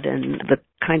educated and the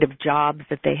kind of jobs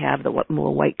that they have, the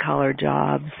more white-collar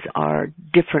jobs, are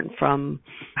different from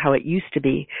how it used to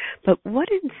be. But what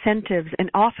incentives,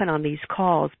 and often on these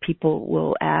calls, people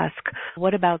will ask,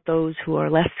 what about those who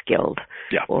are less skilled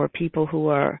or people who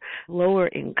are lower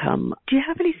income? Do you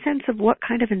have any sense of what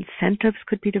kind of incentives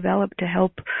could be developed to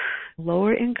help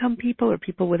lower income people or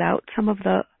people without some of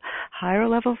the higher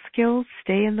level skills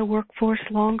stay in the workforce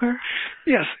longer?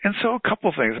 Yes, and so a couple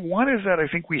of things. One is that I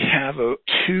think we have a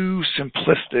too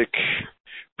simplistic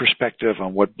perspective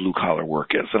on what blue-collar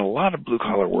work is. And a lot of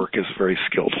blue-collar work is very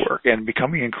skilled work and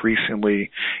becoming increasingly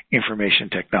information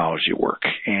technology work.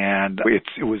 And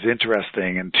it was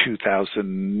interesting in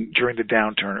 2000, during the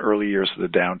downturn, early years of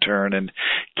the downturn, and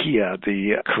Kia,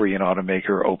 the Korean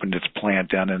automaker, opened its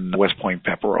plant down in West Point,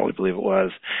 Pepperell, I believe it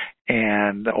was,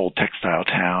 and the old textile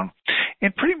town.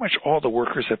 And pretty much all the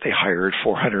workers that they hired,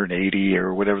 480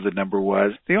 or whatever the number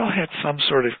was, they all had some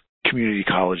sort of community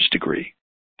college degree,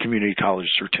 community college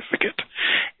certificate.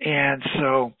 And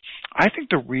so I think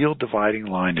the real dividing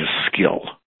line is skill.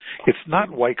 It's not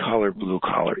white collar, blue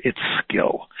collar, it's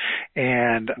skill.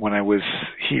 And when I was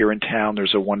here in town,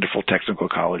 there's a wonderful technical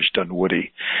college,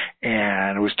 Dunwoody,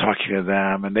 and I was talking to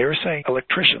them, and they were saying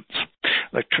electricians.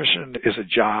 Electrician is a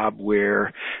job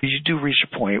where you do reach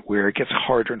a point where it gets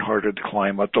harder and harder to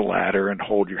climb up the ladder and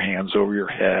hold your hands over your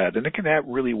head, and it can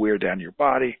really wear down your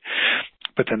body.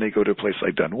 But then they go to a place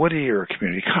like Dunwoody or a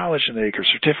community college and they take a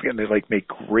certificate and they make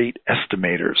great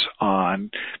estimators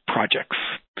on projects.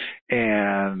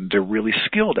 And they're really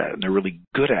skilled at it and they're really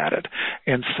good at it.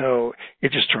 And so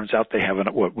it just turns out they have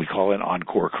what we call an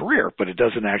encore career, but it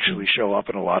doesn't actually show up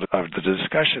in a lot of the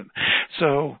discussion.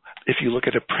 So if you look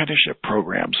at apprenticeship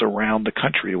programs around the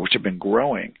country, which have been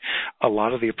growing, a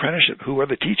lot of the apprenticeship, who are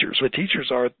the teachers? The teachers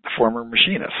are the former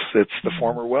machinists. It's the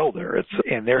former welder.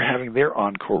 And they're having their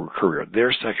encore career,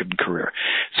 their second career.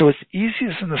 So it's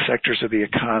easiest in the sectors of the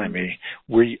economy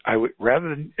where rather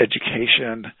than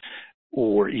education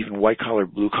or even white collar,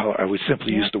 blue collar, I would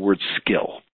simply use the word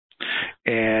skill.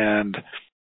 And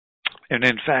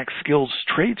in fact, skilled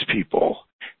tradespeople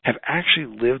have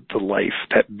actually lived the life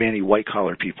that many white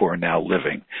collar people are now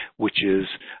living, which is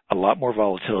a lot more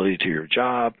volatility to your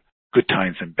job, good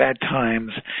times and bad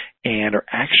times, and are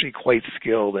actually quite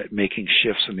skilled at making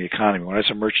shifts in the economy. When I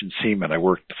was a merchant seaman, I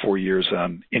worked 4 years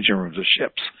on engine rooms of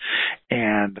ships.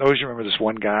 And I always remember this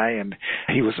one guy, and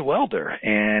he was a welder,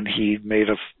 and he made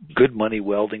good money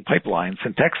welding pipelines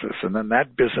in Texas. And then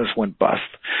that business went bust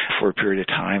for a period of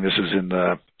time. This was in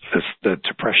the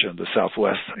depression of the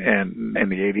Southwest and in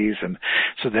the 80s. And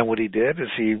so then what he did is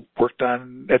he worked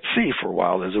at sea for a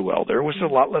while as a welder. It was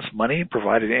a lot less money,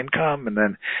 provided income, and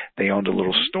then they owned a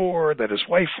little store that his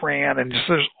wife ran. And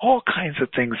so there's all kinds of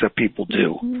things that people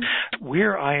do. Mm-hmm.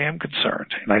 Where I am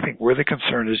concerned, and I think where the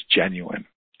concern is genuine,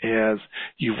 is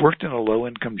you've worked in a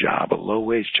low-income job, a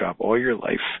low-wage job all your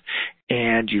life,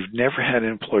 and you've never had an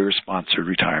employer-sponsored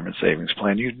retirement savings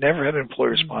plan. You've never had an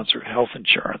employer-sponsored health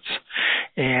insurance.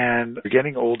 And you're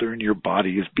getting older and your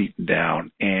body is beaten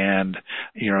down, and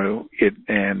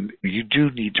and you do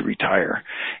need to retire.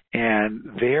 And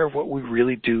what we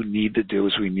really do need to do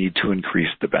is we need to increase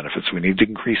the benefits. We need to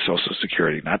increase Social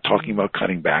Security, not talking about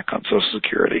cutting back on Social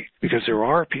Security, because there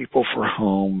are people for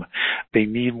whom they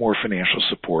need more financial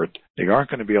support. They aren't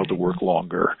going to be able to work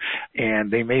longer,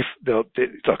 and they're going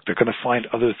to find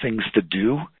other things to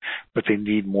do, but they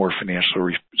need more financial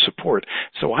support.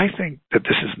 So I think that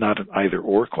this is not an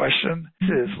either-or question. This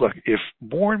is, if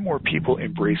more and more people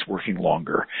embrace working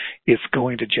longer, it's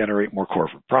going to generate more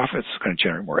corporate profits, it's going to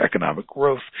generate more economic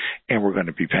growth, and we're going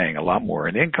to be paying a lot more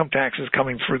in income taxes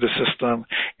coming through the system,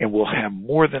 and we'll have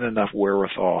more than enough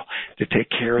wherewithal to take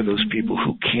care of those people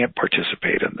who can't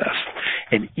participate in this.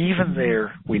 And even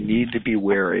there, we need to be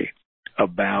wary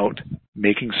about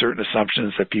making certain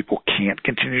assumptions that people can't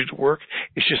continue to work.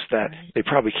 It's just that they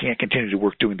probably can't continue to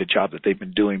work doing the job that they've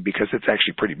been doing because it's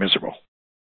actually pretty miserable.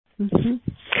 Mm-hmm.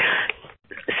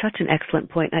 Such an excellent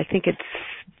point. I think it's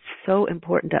so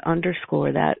important to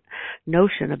underscore that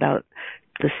notion about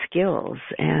the skills.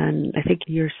 And I think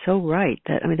you're so right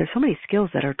that, there's so many skills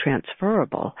that are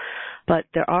transferable, but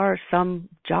there are some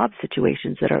job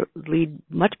situations that lead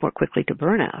much more quickly to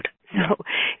burnout. So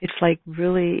it's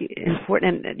really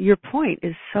important. And your point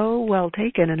is so well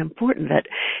taken and important that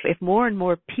if more and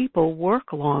more people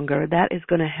work longer, that is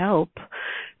going to help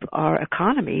our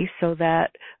economy so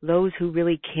that those who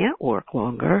really can't work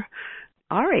longer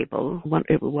are able,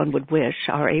 one would wish,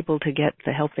 are able to get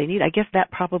the help they need. I guess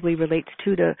that probably relates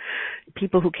too to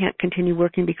people who can't continue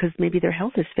working because maybe their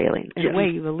health is failing. In a way,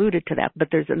 you alluded to that, but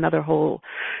there's another whole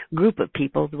group of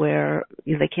people where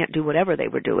they can't do whatever they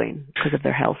were doing because of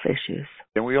their health issues.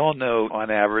 And we all know, on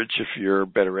average, if you're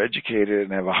better educated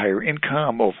and have a higher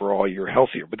income, overall you're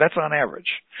healthier. But that's on average.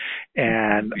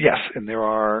 And yes, and there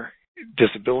are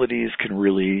disabilities can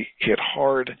really hit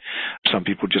hard. Some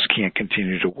people just can't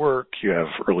continue to work. You have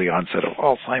early onset of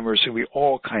Alzheimer's, and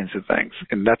all kinds of things.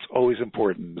 And that's always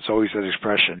important. It's always that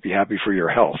expression, be happy for your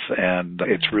health. And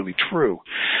it's really true.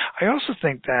 I also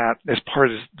think that as part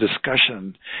of this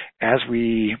discussion, as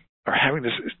we are having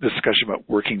this discussion about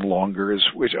working longer,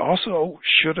 which also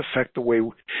should affect the way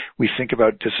we think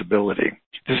about disability.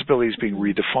 Disability is being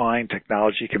redefined.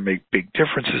 Technology can make big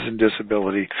differences in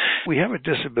disability. We have a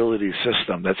disability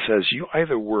system that says you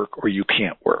either work or you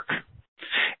can't work.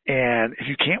 And if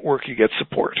you can't work, you get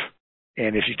support.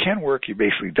 And if you can work, you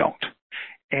basically don't.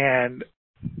 And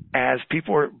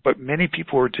but many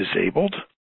people are disabled,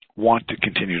 want to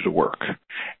continue to work,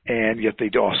 and yet they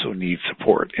also need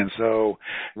support. And so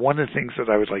one of the things that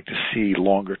I would like to see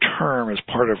longer term as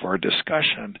part of our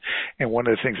discussion, and one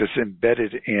of the things that's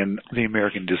embedded in the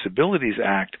American Disabilities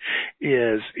Act,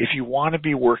 is if you want to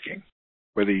be working,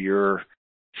 whether you're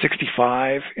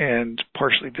 65 and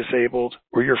partially disabled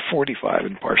or you're 45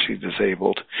 and partially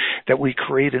disabled, that we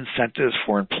create incentives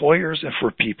for employers and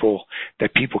for people,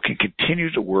 that people can continue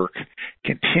to work,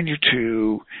 continue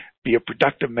to be a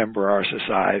productive member of our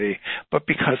society, but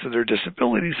because of their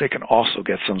disabilities, they can also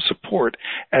get some support,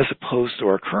 as opposed to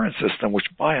our current system, which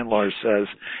by and large says,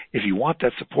 if you want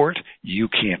that support, you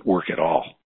can't work at all.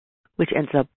 Which ends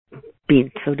up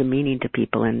being so demeaning to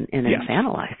people and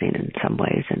infantilizing in some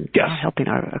ways, and not helping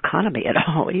our economy at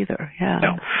all either. Yeah.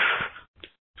 No.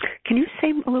 Can you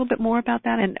say a little bit more about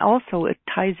that? And also it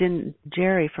ties in,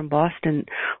 Jerry from Boston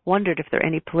wondered if there are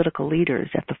any political leaders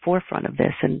at the forefront of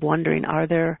this, and wondering,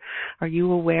 are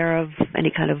you aware of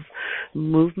any kind of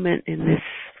movement in this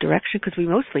direction? Because we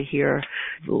mostly hear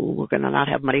we're going to not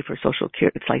have money for Social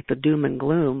Security. It's like the doom and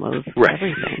gloom of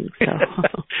everything.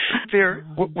 So.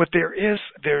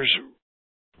 There's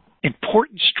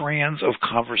important strands of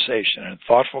conversation and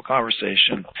thoughtful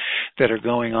conversation that are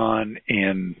going on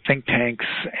in think tanks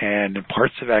and in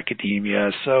parts of academia.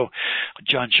 So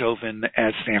John Chauvin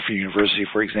at Stanford University,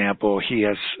 for example, he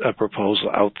has a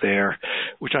proposal out there,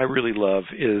 which I really love,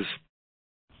 is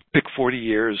pick 40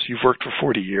 years. You've worked for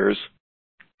 40 years.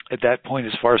 At that point,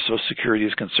 as far as Social Security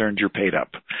is concerned, you're paid up.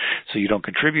 So you don't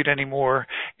contribute anymore,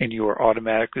 and you are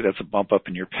automatically, that's a bump up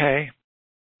in your pay,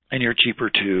 and you're cheaper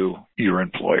to your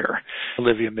employer.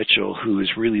 Olivia Mitchell, who is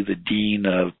really the dean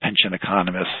of pension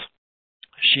economists,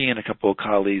 she and a couple of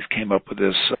colleagues came up with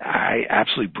this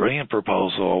absolutely brilliant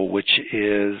proposal, which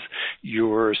is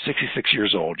you're 66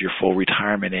 years old, your full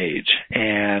retirement age,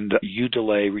 and you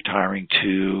delay retiring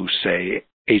to, say,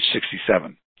 age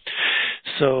 67.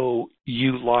 So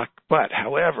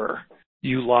however,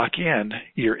 you lock in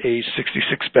your age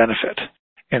 66 benefit.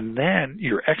 And then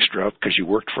your extra, because you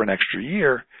worked for an extra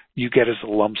year, you get as a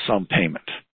lump sum payment.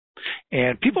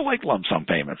 And people like lump sum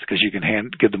payments because you can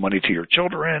give the money to your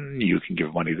children, you can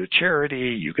give money to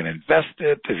charity, you can invest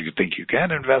it if you think you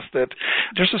can invest it.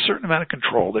 There's a certain amount of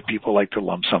control that people like the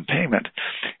lump sum payment.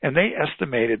 And they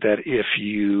estimated that if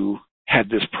you had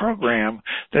this program,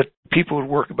 that people would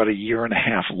work about a year and a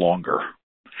half longer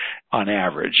on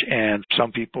average. And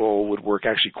some people would work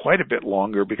actually quite a bit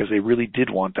longer because they really did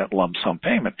want that lump sum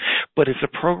payment. But it's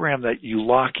a program that you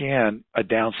lock in a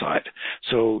downside.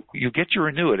 So you get your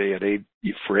annuity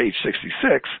for age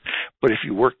 66, but if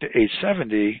you work to age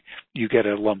 70, you get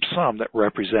a lump sum that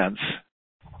represents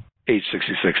age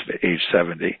 66 to age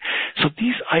 70. So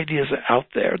these ideas are out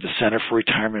there. The Center for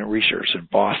Retirement Research in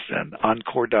Boston,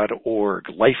 Encore.org,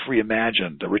 Life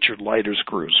Reimagined, the Richard Leiter's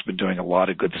group's been doing a lot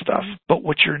of good stuff. But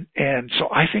so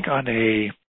I think on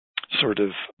a sort of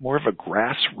more of a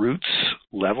grassroots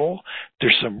level,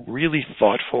 there's some really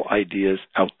thoughtful ideas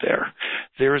out there.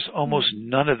 There is almost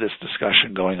none of this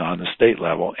discussion going on the state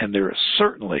level, and there is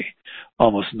certainly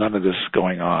almost none of this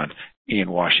going on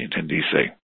in Washington, D.C.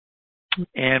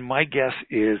 And my guess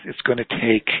is it's going to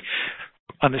take,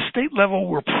 on the state level,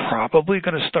 we're probably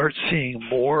going to start seeing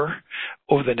more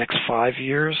over the next 5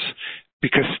 years,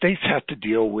 because states have to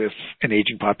deal with an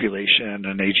aging population,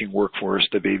 an aging workforce,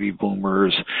 the baby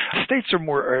boomers. States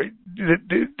are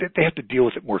they have to deal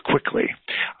with it more quickly.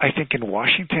 I think in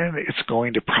Washington, it's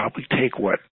going to probably take,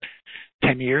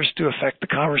 10 years to affect the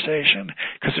conversation,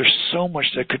 because there's so much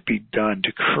that could be done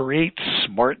to create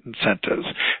smart incentives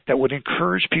that would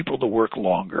encourage people to work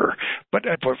longer. But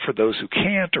for those who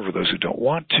can't, or for those who don't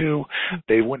want to,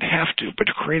 they wouldn't have to. But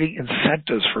creating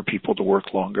incentives for people to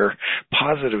work longer,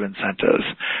 positive incentives.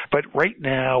 But right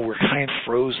now we're kind of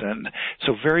frozen,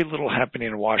 so very little happening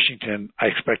in Washington. I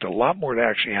expect a lot more to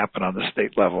actually happen on the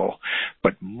state level,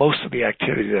 but most of the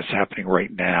activity that's happening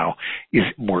right now is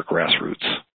more grassroots.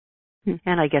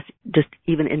 And I guess just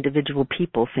even individual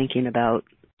people thinking about,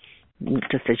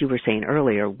 just as you were saying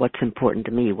earlier, what's important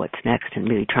to me, what's next, and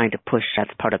really trying to push,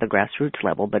 that's part of the grassroots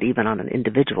level, but even on an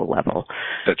individual level,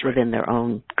 that's right, within their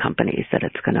own companies, that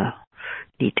it's going to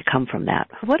need to come from that.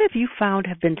 What have you found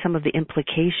have been some of the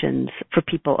implications for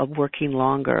people of working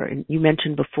longer? And you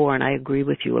mentioned before, and I agree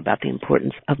with you, about the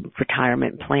importance of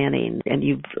retirement planning, and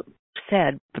you've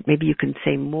said, but maybe you can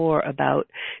say more about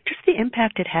just the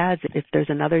impact it has if there's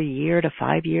another year to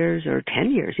 5 years or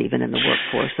 10 years even in the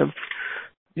workforce.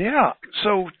 Yeah,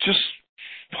 so just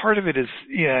part of it is,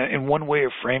 in one way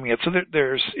of framing it, so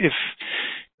there's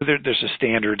a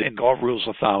standard in all rules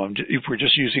of thumb. If we're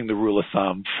just using the rule of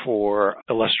thumb for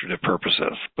illustrative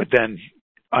purposes, but then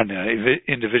on an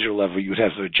individual level, you would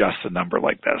have to adjust a number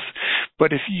like this.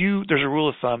 But there's a rule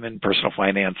of thumb in personal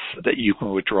finance that you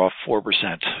can withdraw 4%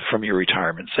 from your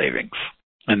retirement savings.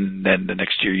 And then the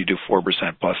next year you do 4%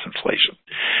 plus inflation.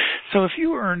 So if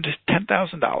you earned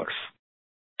 $10,000,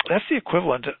 that's the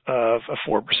equivalent of a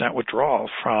 4% withdrawal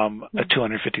from a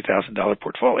 $250,000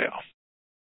 portfolio.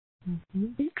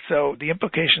 Mm-hmm. So the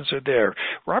implications are there.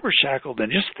 Robert Shackleton,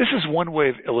 this is one way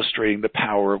of illustrating the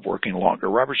power of working longer.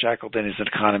 Robert Shackleton is an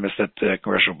economist at the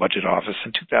Congressional Budget Office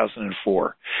in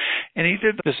 2004, and he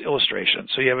did this illustration.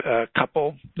 So you have a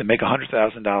couple that make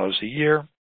 $100,000 a year.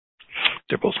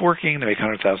 They're both working, they make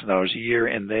 $100,000 a year,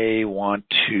 and they want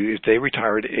to, if they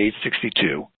retire at age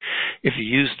 62, if you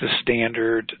use the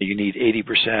standard, you need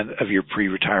 80% of your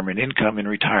pre-retirement income in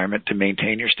retirement to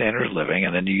maintain your standard of living,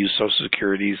 and then you use Social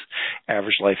Security's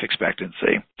average life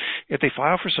expectancy. If they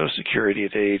file for Social Security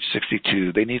at age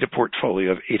 62, they need a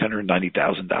portfolio of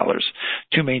 $890,000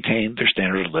 to maintain their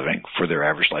standard of living for their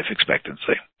average life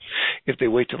expectancy. If they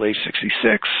wait till age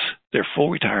 66, their full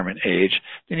retirement age,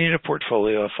 they need a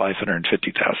portfolio of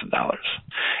 $550,000.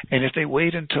 And if they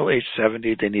wait until age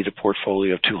 70, they need a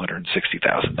portfolio of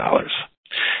 $260,000.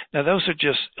 Now, those are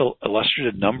just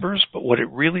illustrative numbers, but what it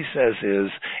really says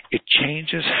is it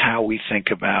changes how we think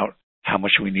about how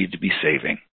much we need to be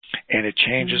saving. And it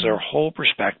changes our whole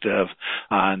perspective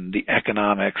on the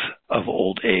economics of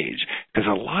old age. Because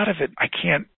a lot of it,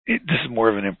 this is more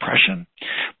of an impression,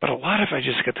 but a lot of I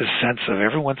just get this sense of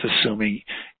everyone's assuming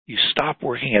you stop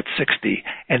working at 60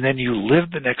 and then you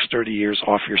live the next 30 years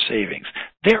off your savings.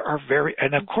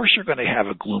 And of course you're going to have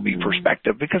a gloomy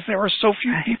perspective because there are so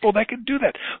few people that can do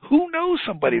that. Who knows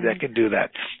somebody that can do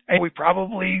that? And we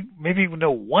probably maybe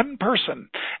know one person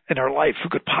in our life who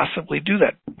could possibly do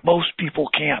that. Most people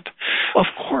can't, of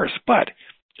course, but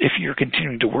if you're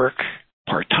continuing to work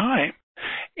part-time,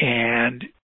 and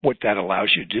what that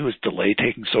allows you to do is delay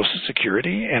taking Social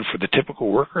Security, and for the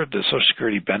typical worker, the Social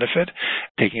Security benefit,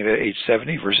 taking it at age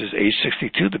 70 versus age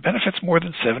 62, the benefit's more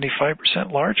than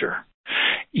 75% larger.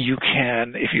 You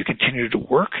can, if you continue to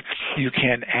work, you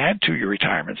can add to your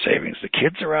retirement savings. The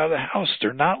kids are out of the house.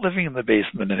 They're not living in the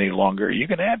basement any longer. You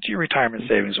can add to your retirement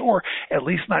savings, or at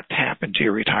least not tap into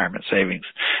your retirement savings.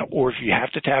 Or if you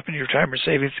have to tap into your retirement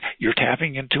savings, you're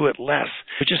tapping into it less.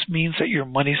 It just means that your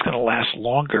money's going to last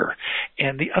longer.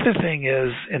 And the other thing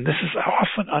is, and this is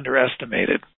often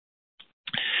underestimated,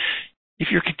 if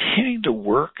you're continuing to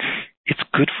work, it's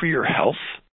good for your health.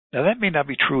 Now, that may not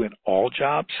be true in all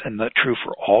jobs and not true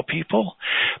for all people,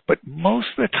 but most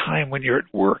of the time when you're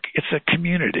at work, it's a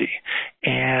community,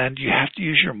 and you have to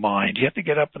use your mind. You have to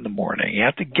get up in the morning. You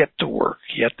have to get to work.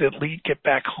 You have to get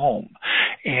back home.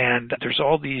 And there's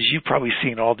all these, you've probably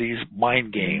seen all these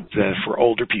mind games for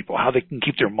older people, how they can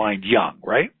keep their mind young,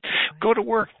 right? Go to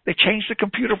work. They change the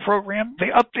computer program. They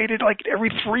update it like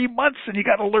every 3 months, and you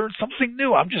got to learn something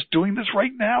new. I'm just doing this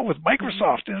right now with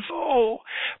Microsoft. And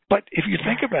but if you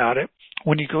think about it,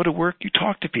 when you go to work, you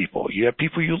talk to people. You have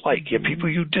people you like. You have people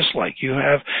you dislike. You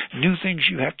have new things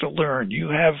you have to learn. You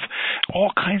have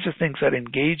all kinds of things that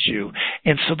engage you.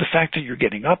 And so the fact that you're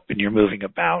getting up and you're moving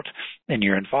about and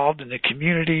you're involved in the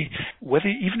community,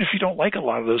 even if you don't like a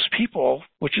lot of those people,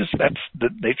 that's the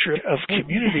nature of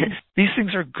community, these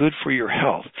things are good for your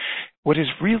health. What is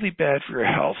really bad for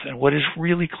your health, and what is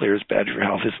really clear is bad for your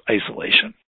health, is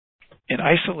isolation. And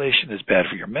isolation is bad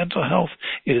for your mental health.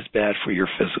 It is bad for your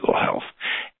physical health.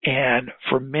 And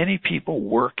for many people,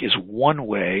 work is one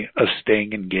way of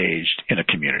staying engaged in a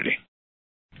community.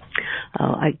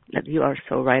 Oh, you are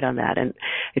so right on that. And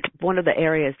it's one of the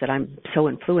areas that I'm so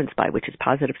influenced by, which is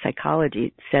positive psychology.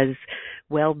 It says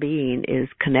well-being is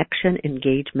connection,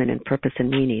 engagement, and purpose and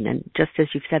meaning. And just as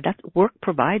you've said, that work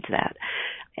provides that.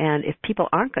 And if people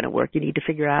aren't going to work, you need to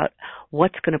figure out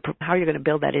how you're going to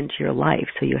build that into your life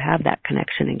so you have that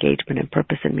connection, engagement, and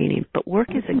purpose and meaning. But work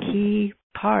is a key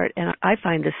part, and I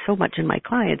find this so much in my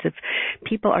clients. If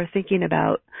people are thinking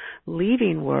about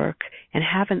leaving work and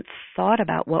haven't thought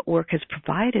about what work has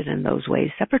provided in those ways,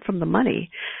 separate from the money,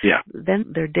 then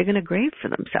they're digging a grave for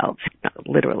themselves. Not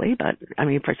literally, but I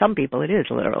mean, for some people it is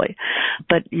literally.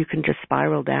 But you can just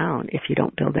spiral down if you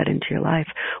don't build that into your life,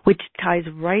 which ties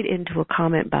right into a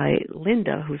comment by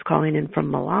Linda, who's calling in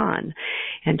from Milan.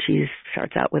 And she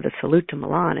starts out with a salute to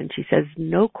Milan, and she says,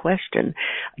 no question,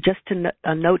 just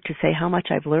a note to say how much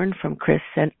I've learned from Chris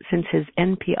since his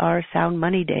NPR Sound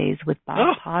Money days with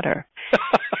Bob Potter.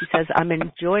 She says, I'm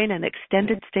enjoying an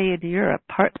extended stay in Europe,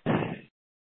 part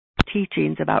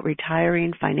teachings about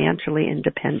retiring financially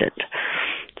independent.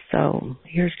 So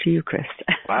here's to you, Chris.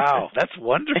 Wow, that's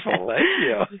wonderful. Thank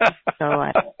you. So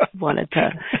I wanted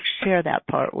to share that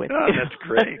part with you. That's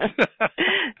great.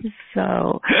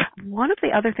 So one of the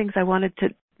other things I wanted to,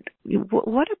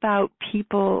 what about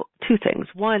people, two things.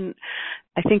 One,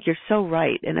 I think you're so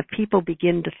right. And if people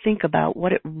begin to think about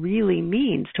what it really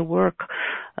means to work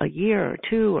a year or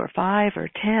 2 or 5 or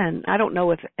 10, I don't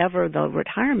know if ever the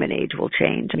retirement age will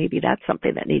change. Maybe that's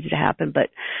something that needs to happen. But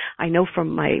I know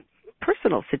from my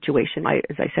personal situation,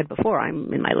 as I said before,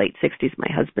 I'm in my late 60s. My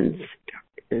husband's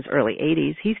in his early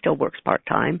 80s. He still works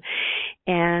part-time.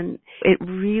 And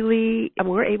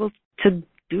we're able to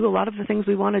do a lot of the things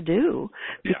we want to do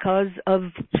because of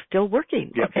still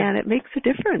working. Yep. And it makes a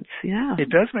difference. Yeah. It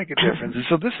does make a difference. And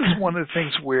so this is one of the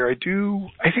things where I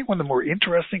think one of the more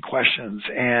interesting questions,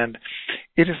 and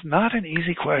it is not an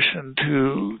easy question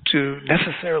to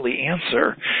necessarily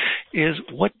answer, is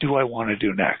what do I want to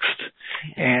do next?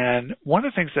 And one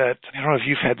of the things that, I don't know if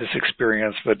you've had this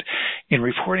experience, but in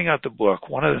reporting out the book,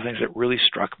 one of the things that really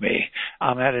struck me,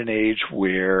 I'm at an age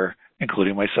where,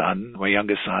 including my son, my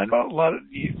youngest son,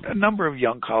 a number of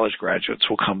young college graduates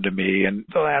will come to me and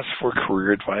they'll ask for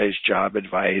career advice, job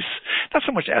advice, not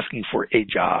so much asking for a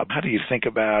job. How do you think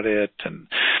about it? And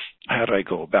how do I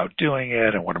go about doing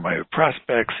it? And what are my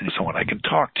prospects? And someone I can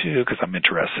talk to because I'm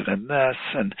interested in this.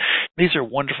 And these are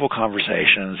wonderful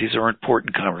conversations. These are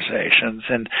important conversations.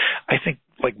 And I think,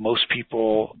 like most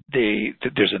people,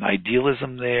 there's an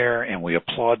idealism there, and we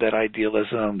applaud that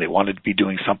idealism. They want to be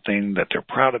doing something that they're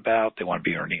proud about. They want to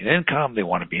be earning an income. They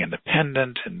want to be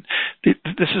independent. And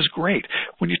this is great.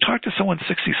 When you talk to someone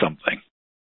 60-something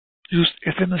who's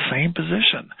in the same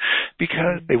position,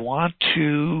 because they want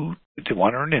to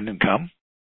earn an income,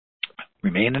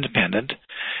 remain independent,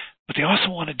 but they also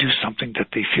want to do something that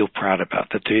they feel proud about,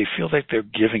 that they feel like they're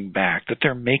giving back, that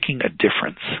they're making a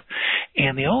difference.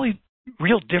 And the only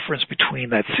real difference between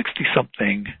that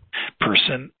 60-something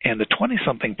person and the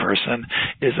 20-something person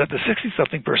is that the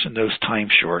 60-something person knows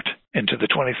time's short, and to the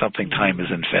 20-something time is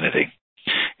infinity.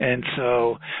 And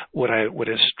so what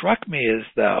has struck me is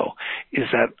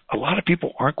that a lot of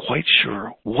people aren't quite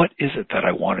sure, what is it that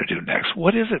I want to do next?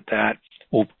 What is it that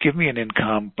will give me an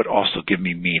income but also give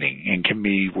me meaning and give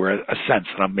me a sense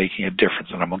that I'm making a difference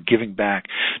and I'm giving back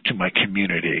to my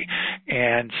community?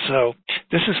 And so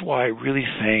this is why I really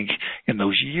think in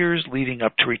those years leading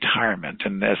up to retirement,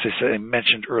 and as I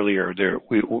mentioned earlier, there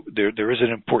is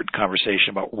an important conversation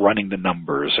about running the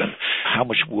numbers and how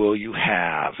much will you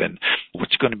have and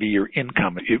what's going to be your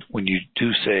income when you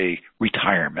do say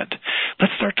retirement.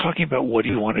 Let's start talking about what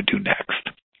do you want to do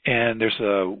next. And there's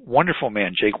a wonderful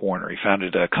man, Jake Warner. He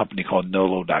founded a company called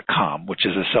Nolo.com, which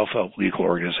is a self-help legal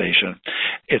organization.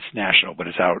 It's national, but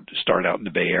started out in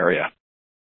the Bay Area.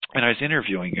 And I was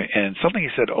interviewing, and something he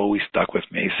said always stuck with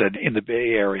me. He said, in the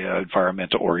Bay Area,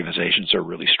 environmental organizations are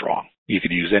really strong. You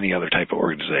could use any other type of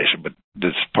organization, but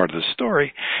this is part of the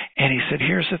story. And he said,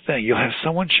 here's the thing. You'll have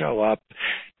someone show up,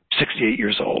 68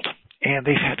 years old, and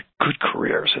they've had good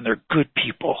careers, and they're good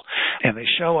people. And they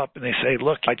show up and they say,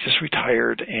 look, I just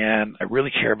retired, and I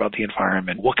really care about the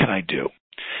environment. What can I do?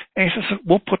 And he says,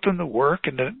 we'll put them to work,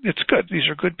 and it's good. These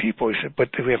are good people. He said, but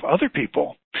we have other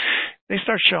people. They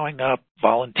start showing up,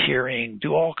 volunteering,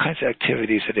 do all kinds of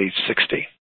activities at age 60.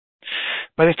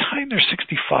 By the time they're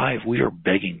 65, we are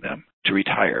begging them to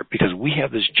retire because we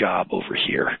have this job over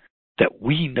here that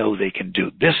we know they can do.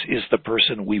 This is the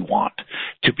person we want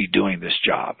to be doing this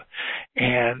job.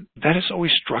 And that has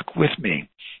always struck with me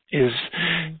is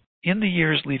in the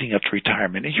years leading up to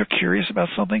retirement, if you're curious about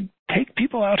something, take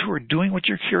people out who are doing what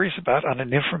you're curious about on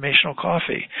an informational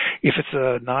coffee. If it's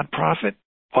a nonprofit,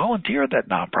 volunteer at that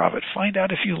nonprofit. Find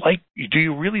out if do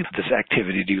you really like this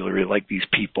activity? Do you really like these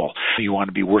people? Do you want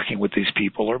to be working with these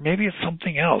people? Or maybe it's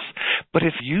something else. But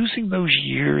it's using those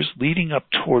years leading up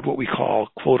toward what we call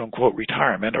quote unquote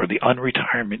retirement or the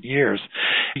unretirement years.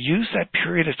 Use that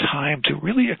period of time to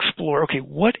really explore, okay,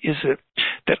 what is it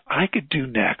that I could do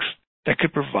next that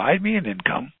could provide me an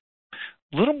income,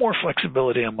 a little more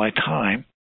flexibility on my time,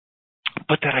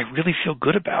 but that I really feel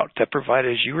good about, that provide,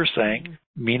 as you were saying,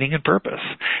 meaning and purpose.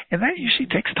 And that usually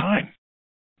takes time.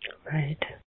 Right.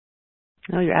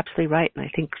 No, you're absolutely right. And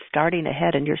I think starting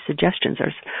ahead, and your suggestions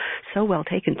are so well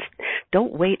taken.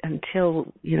 Don't wait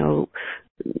until,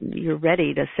 you're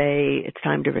ready to say it's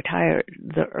time to retire.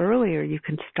 The earlier you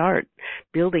can start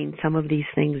building some of these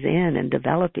things in and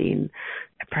developing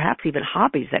perhaps even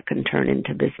hobbies that can turn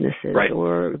into businesses, right,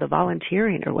 or the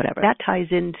volunteering or whatever. That ties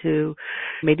into,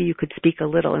 maybe you could speak a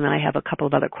little, and then I have a couple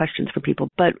of other questions for people.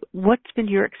 But what's been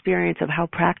your experience of how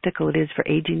practical it is for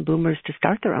aging boomers to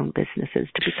start their own businesses,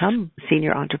 to become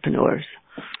senior entrepreneurs?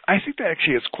 I think that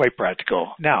actually is quite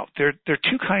practical. Now, there are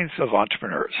two kinds of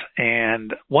entrepreneurs.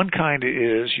 And one kind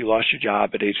is you lost your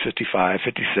job at age 55,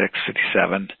 56,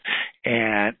 57,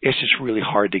 and it's just really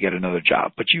hard to get another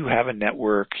job. But you have a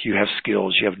network, you have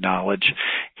skills, you have knowledge,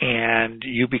 and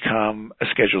you become a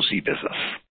Schedule C business.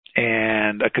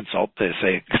 And a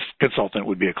consultant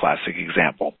would be a classic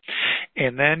example.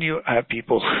 And then you have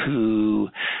people who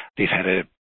they've had an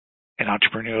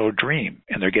entrepreneurial dream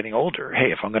and they're getting older.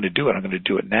 Hey, if I'm going to do it, I'm going to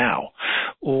do it now.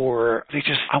 Or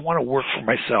I want to work for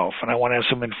myself and I want to have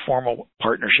some informal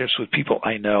partnerships with people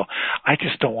I know. I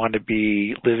just don't want to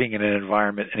be living in an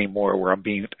environment anymore where I'm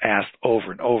being asked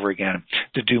over and over again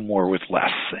to do more with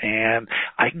less. And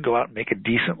I can go out and make a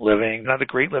decent living, not a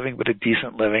great living, but a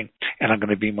decent living, and I'm going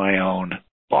to be my own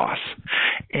boss.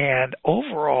 And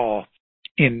overall,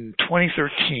 in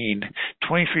 2013,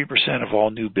 23% of all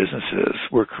new businesses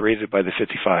were created by the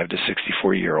 55 to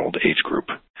 64-year-old age group.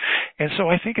 And so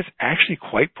I think it's actually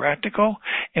quite practical.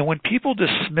 And when people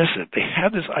dismiss it, they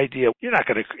have this idea,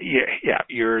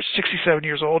 you're 67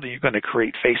 years old and you're going to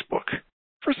create Facebook.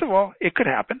 First of all, it could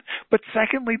happen. But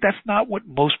secondly, that's not what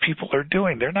most people are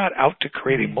doing. They're not out to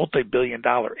create a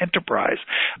multi-billion-dollar enterprise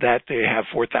that they have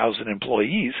 4,000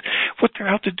 employees. What they're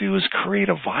out to do is create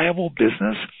a viable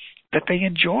business that they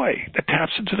enjoy, that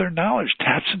taps into their knowledge,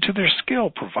 taps into their skill,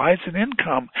 provides an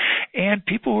income, and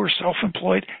people who are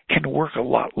self-employed can work a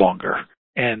lot longer.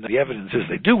 And the evidence is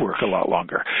they do work a lot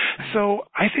longer. So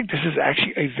I think this is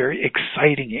actually a very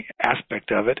exciting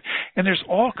aspect of it. And there's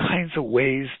all kinds of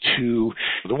ways to,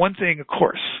 the one thing, of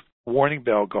course, warning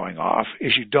bell going off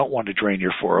is you don't want to drain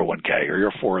your 401k or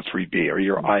your 403b or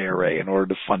your IRA in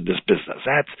order to fund this business.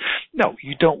 No,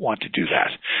 you don't want to do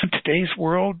that. In today's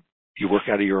world, you work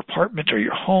out of your apartment or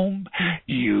your home.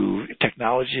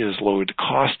 Technology has lowered the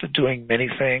cost of doing many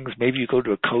things. Maybe you go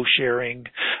to a co-sharing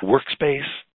workspace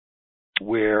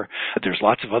where there's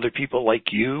lots of other people like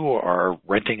you are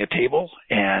renting a table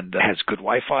and has good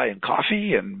Wi-Fi and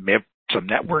coffee and may have some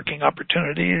networking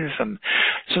opportunities. And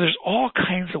so there's all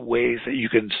kinds of ways that you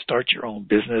can start your own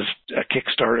business, a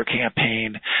Kickstarter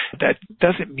campaign. That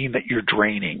doesn't mean that you're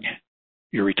draining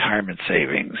your retirement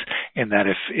savings, and that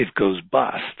if it goes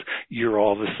bust, you're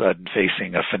all of a sudden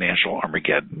facing a financial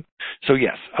Armageddon. So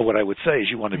yes, what I would say is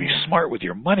you want to be smart with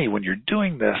your money when you're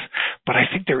doing this, but I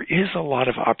think there is a lot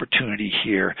of opportunity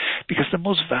here because the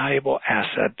most valuable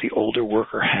asset the older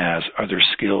worker has are their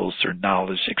skills, their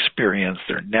knowledge, experience,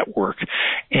 their network.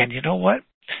 And you know what?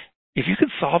 If you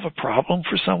can solve a problem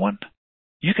for someone,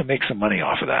 you can make some money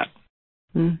off of that.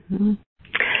 Mm-hmm.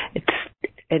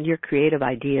 And your creative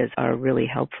ideas are really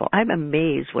helpful. I'm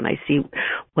amazed when I see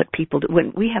what people do.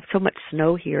 When we have so much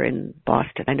snow here in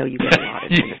Boston, I know you get a lot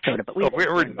in Minnesota, but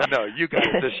you got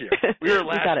it this year. We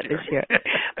got it this year.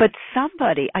 But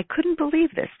I couldn't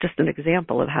believe this. Just an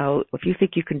example of how, if you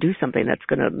think you can do something that's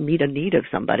going to meet a need of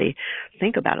somebody,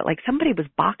 think about it. Like somebody was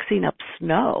boxing up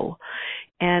snow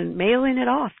and mailing it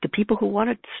off to people who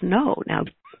wanted snow. Now,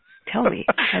 tell me,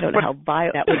 I don't know how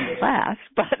that would last,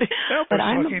 but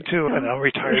I was talking to an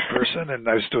unretired person, and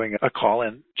I was doing a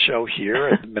call-in show here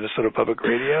at Minnesota Public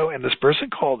Radio, and this person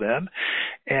called in,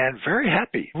 and very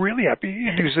happy, really happy,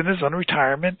 and he was in his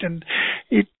unretirement, and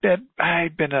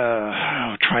I'd been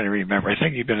trying to remember, I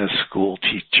think he'd been a school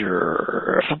teacher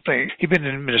or something. He'd been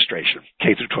in administration,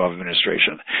 K through 12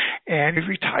 administration, and he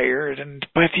retired,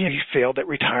 but he failed at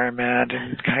retirement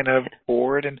and kind of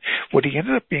bored, and what he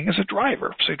ended up being is a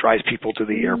driver. So he drives people to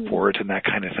the airport and that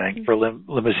kind of thing for a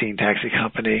limousine taxi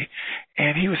company.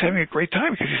 And he was having a great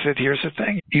time because he said, here's the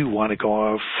thing. You want to go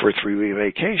off for a 3-week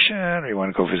vacation or you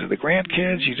want to go visit the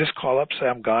grandkids, you just call up, say,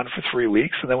 I'm gone for 3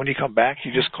 weeks. And then when you come back,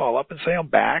 you just call up and say, I'm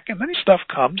back. And then stuff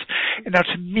comes. And now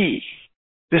to me,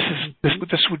 this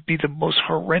would be the most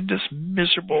horrendous,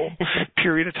 miserable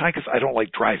period of time because I don't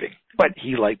like driving. But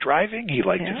he liked driving. He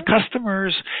liked his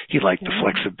customers. He liked the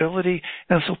flexibility.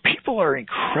 And so people are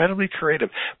incredibly creative.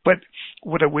 But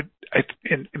what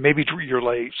and maybe you're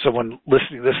like someone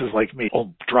listening to this is like me.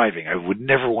 Oh, driving. I would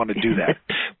never want to do that.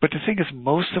 But the thing is,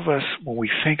 most of us, when we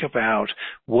think about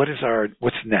what's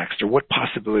next or what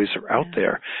possibilities are out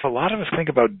there, a lot of us think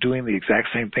about doing the exact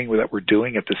same thing that we're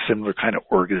doing at the similar kind of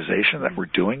organization that we're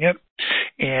doing it.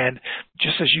 And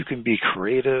just as you can be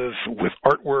creative with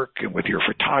artwork and with your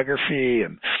photography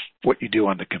and what you do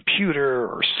on the computer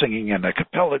or singing in a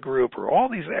cappella group or all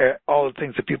the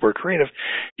things that people are creative,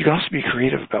 you can also be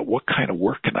creative about what kind of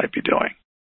work can I be doing.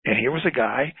 And here was a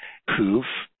guy who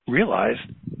realized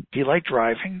he liked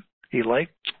driving, he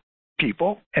liked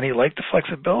people, and he liked the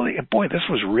flexibility. And boy, this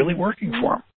was really working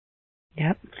for him.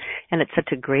 Yep. And it's such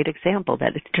a great example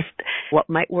that it's just what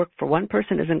might work for one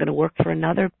person isn't going to work for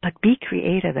another, but be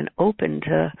creative and open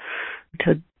to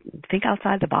think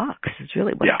outside the box is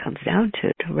really what it comes down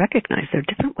to recognize there are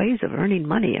different ways of earning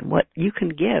money and what you can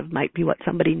give might be what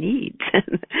somebody needs.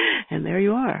 And there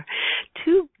you are.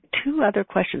 Two other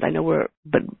questions. I know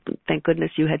but thank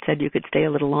goodness you had said you could stay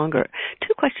a little longer.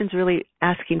 2 questions really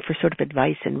asking for sort of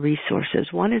advice and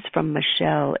resources. One is from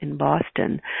Michelle in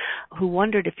Boston, who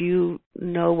wondered if you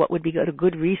know what would be a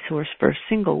good resource for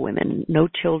single women, no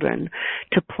children,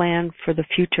 to plan for the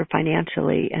future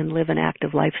financially and live an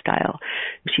active lifestyle.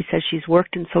 She says she's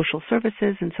worked in social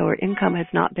services, and so her income has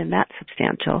not been that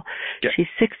substantial. Yeah. She's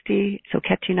 60, so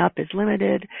catching up is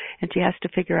limited, and she has to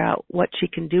figure out what she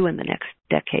can do in the next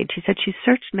decade. She said she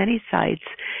searched many sites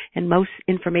and most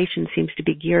information seems to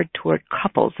be geared toward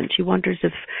couples, and she wonders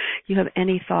if you have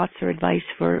any thoughts or advice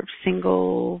for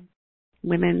single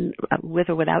women with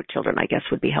or without children, I guess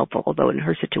would be helpful, although in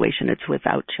her situation it's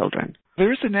without children.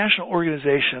 There is a national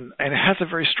organization, and it has a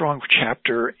very strong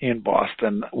chapter in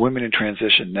Boston, Women in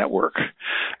Transition Network.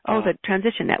 The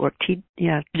Transition Network.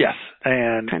 Yes,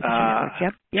 and Transition Network.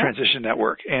 Yep. Transition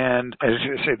Network. And as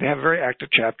I say, they have a very active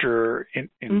chapter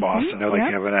in Boston. I know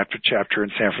they have an active chapter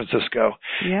in San Francisco.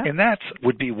 Yep. And that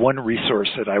would be one resource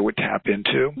that I would tap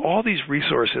into. All these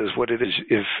resources, what it is,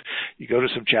 if you go to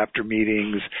some chapter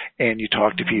meetings and you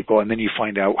talk to people and then you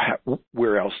find out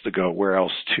where else to go, where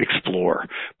else to explore.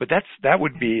 But that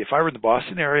would be, if I were in the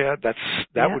Boston area, that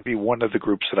would be one of the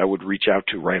groups that I would reach out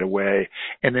to right away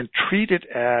and then treat it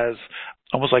as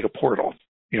almost like a portal.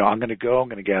 You know, I'm going to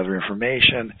gather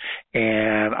information,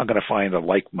 and I'm going to find a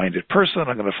like-minded person.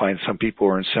 I'm going to find some people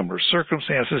who are in similar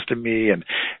circumstances to me, and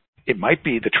it might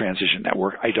be the Transition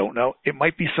Network. I don't know. It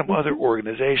might be some other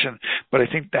organization, but I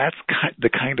think that's the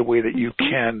kind of way that you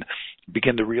can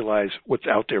begin to realize what's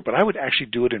out there. But I would actually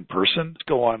do it in person,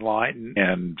 go online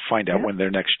and find out when their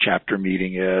next chapter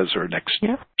meeting is or next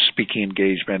speaking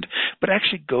engagement, but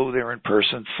actually go there in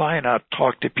person, sign up,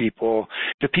 talk to people,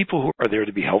 the people who are there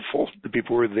to be helpful, the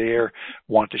people who are there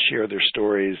want to share their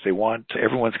stories. Everyone's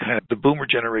kind of, the boomer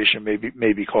generation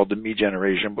may be called the me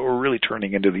generation, but we're really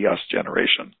turning into the us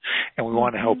generation, and we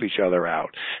want to help each other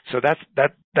out. So that's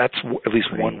at least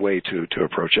one way to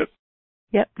approach it.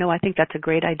 Yep. No, I think that's a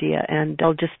great idea. And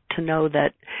just to know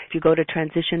that if you go to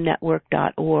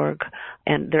transitionnetwork.org,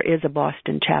 and there is a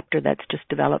Boston chapter that's just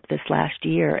developed this last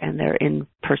year, and they're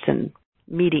in-person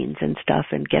meetings and stuff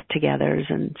and get-togethers,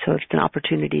 and so it's an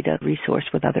opportunity to resource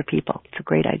with other people. It's a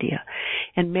great idea.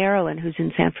 And Marilyn, who's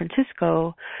in San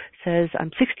Francisco, says,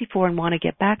 I'm 64 and want to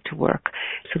get back to work.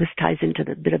 So this ties into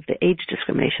the bit of the age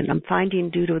discrimination. I'm finding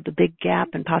due to the big gap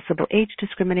and possible age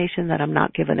discrimination that I'm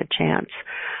not given a chance.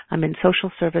 I'm in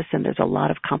social service and there's a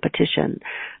lot of competition.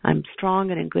 I'm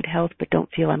strong and in good health but don't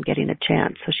feel I'm getting a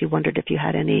chance. So she wondered if you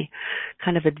had any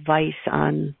kind of advice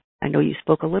on, I know you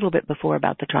spoke a little bit before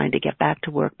about the trying to get back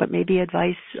to work, but maybe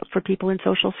advice for people in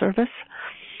social service?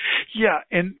 Yeah,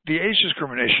 and the age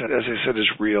discrimination, as I said, is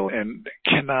real and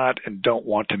cannot and don't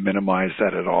want to minimize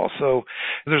that at all. So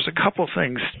there's a couple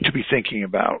things to be thinking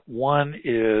about. One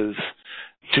is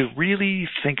to really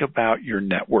think about your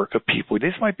network of people.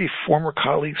 These might be former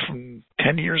colleagues from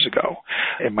 10 years ago.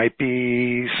 It might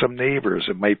be some neighbors.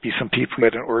 It might be some people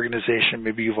at an organization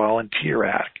maybe you volunteer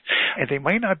at. And they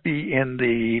might not be in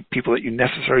the people that you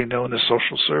necessarily know in the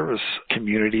social service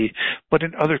community, but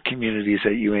in other communities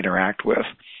that you interact with.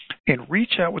 and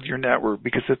reach out with your network,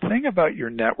 because the thing about your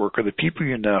network are the people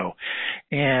you know,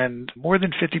 and more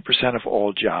than 50% of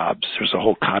all jobs, there's a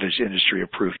whole cottage industry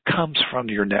approved, comes from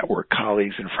your network,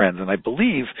 colleagues and friends. And I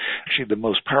believe actually the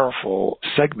most powerful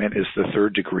segment is the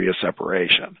third degree of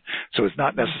separation. So it's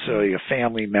not necessarily a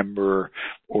family member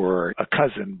or a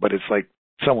cousin, but it's like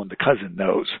someone the cousin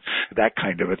knows, that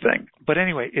kind of a thing. But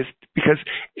anyway, it's because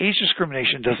age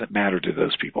discrimination doesn't matter to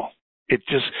those people. It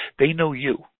just, they know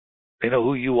you. They know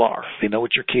who you are. They know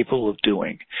what you're capable of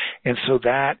doing. And so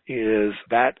that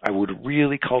I would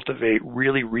really cultivate,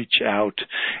 really reach out.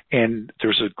 And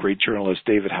there's a great journalist,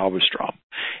 David Halberstrom,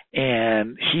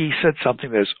 and he said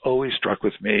something that has always struck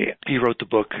with me. He wrote the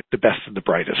book, The Best and the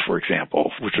Brightest, for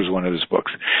example, which was one of his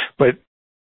books. But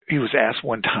he was asked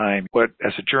one time,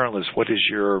 as a journalist, what is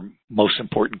your most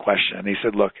important question? And he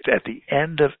said, look, at the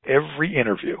end of every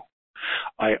interview,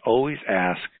 I always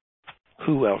ask,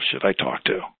 who else should I talk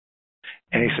to?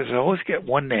 And he says, I always get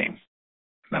one name.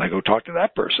 Then I go talk to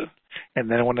that person.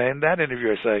 And then when I end that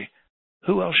interview, I say,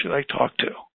 who else should I talk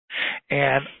to?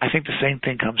 And I think the same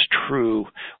thing comes true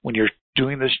when you're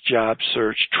doing this job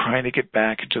search, trying to get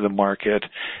back into the market.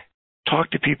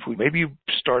 Talk to people. Maybe you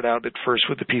start out at first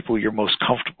with the people you're most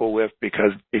comfortable with,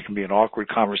 because it can be an awkward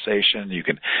conversation. You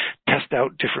can test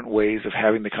out different ways of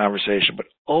having the conversation, but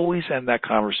always end that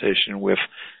conversation with,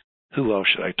 who else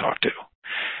should I talk to?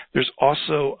 There's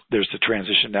the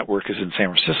Transition Network is in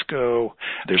San Francisco.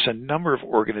 There's a number of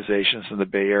organizations in the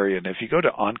Bay Area. And if you go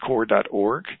to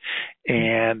encore.org,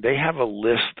 and they have a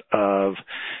list of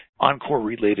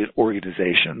Encore-related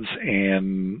organizations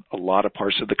in a lot of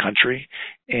parts of the country,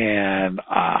 and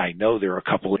I know there are a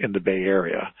couple in the Bay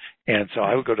Area. And so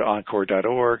I would go to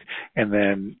encore.org and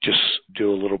then just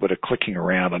do a little bit of clicking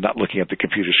around. I'm not looking at the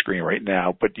computer screen right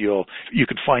now, but you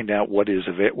can find out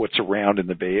what's around in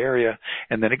the Bay Area,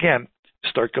 and then again,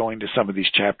 start going to some of these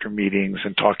chapter meetings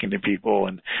and talking to people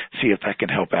and see if that can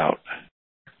help out.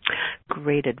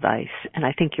 Great advice. And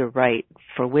I think you're right.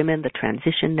 For women, the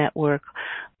Transition Network,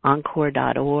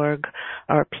 Encore.org,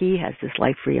 RP has this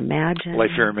Life Reimagined. Life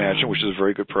Reimagined, which is a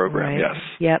very good program, right. Yes.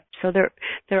 Yep. So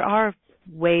there are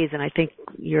ways, and I think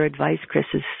your advice, Chris,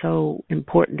 is so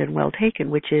important and well taken,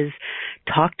 which is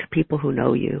talk to people who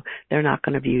know you. They're not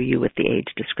going to view you with the age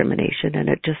discrimination, and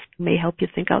it just may help you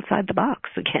think outside the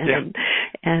box again. Yeah.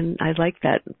 And I like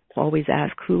that. Always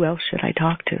ask, who else should I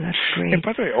talk to? That's great. And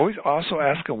by the way, always also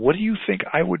ask them, what do you think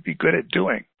I would be good at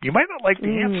doing? You might not like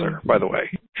the answer, by the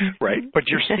way, right? But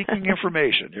you're seeking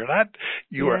information.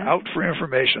 You are out for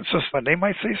information. So they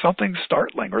might say something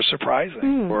startling or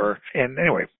surprising, and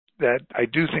anyway, that I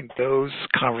do think those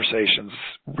conversations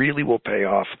really will pay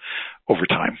off over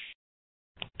time.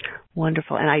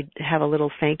 Wonderful. And I have a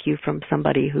little thank you from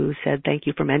somebody who said, thank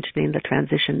you for mentioning the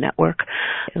Transition Network.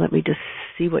 And let me just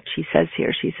see what she says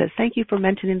here. She says, thank you for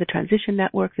mentioning the Transition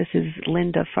Network. This is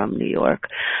Linda from New York.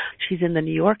 She's in the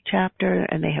New York chapter,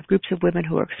 and they have groups of women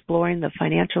who are exploring the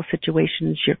financial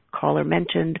situations your caller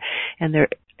mentioned, and they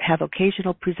have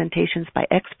occasional presentations by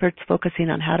experts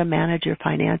focusing on how to manage your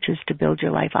finances to build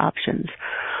your life options.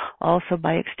 Also,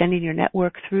 by extending your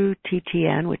network through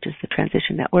TTN, which is the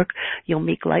Transition Network, you'll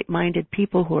meet like-minded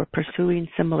people who are pursuing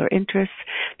similar interests.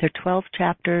 There are 12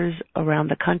 chapters around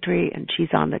the country, and she's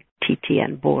on the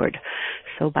TTN board.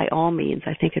 So by all means,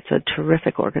 I think it's a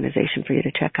terrific organization for you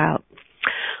to check out.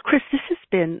 Chris, this has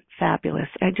been fabulous.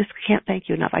 I just can't thank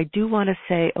you enough. I do want to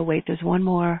say, there's one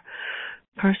more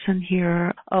person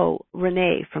here.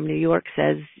 Renee from New York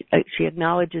says she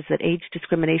acknowledges that age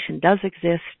discrimination does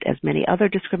exist, as many other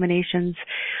discriminations.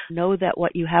 Know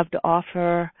what you have to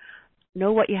offer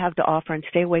and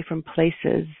stay away from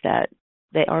places that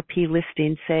the RP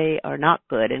listings say are not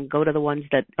good, and go to the ones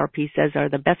that RP says are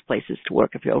the best places to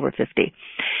work if you're over 50.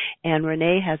 And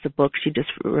Renee has a book, she just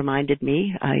reminded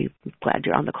me, I'm glad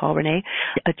you're on the call, Renee,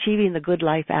 Achieving the Good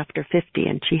Life After 50,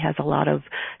 and she has a lot of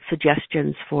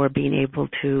suggestions for being able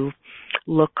to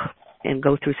look and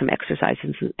go through some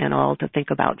exercises and all to think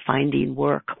about finding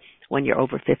work when you're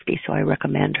over 50. So I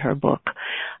recommend her book.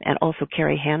 And also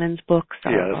Carrie Hannon's books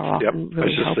are often really helpful. I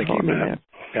was just thinking that.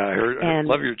 Yeah, I heard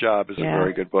Love Your Job is a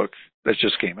very good book that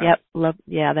just came out.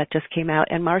 That just came out.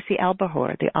 And Marcy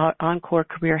Albahor, the Encore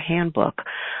Career Handbook,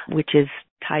 which is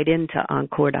tied into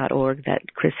encore.org that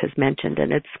Chris has mentioned,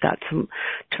 and it's got some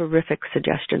terrific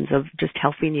suggestions of just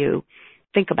helping you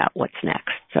think about what's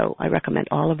next. So I recommend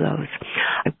all of those.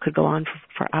 I could go on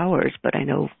for hours, but I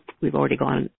know we've already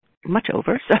gone much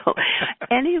over. So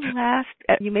any last,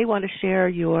 you may want to share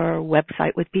your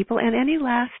website with people, and any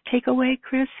last takeaway,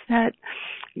 Chris, that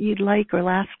you'd like, or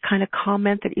last kind of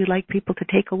comment that you'd like people to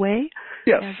take away?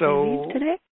 Yeah, so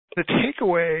today? The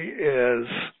takeaway is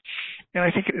And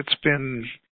I think it's been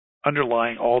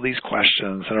underlying all these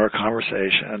questions in our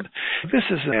conversation. This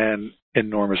is an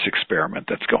enormous experiment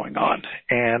that's going on.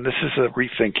 And this is a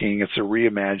rethinking, it's a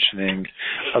reimagining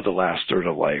of the last third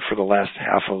of life or the last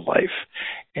half of life.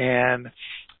 And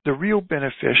the real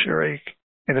beneficiary,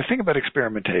 and the thing about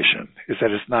experimentation is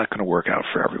that it's not going to work out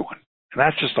for everyone. And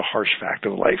that's just a harsh fact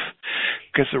of life.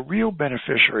 Because the real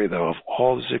beneficiary, though, of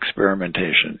all this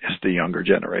experimentation is the younger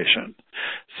generation.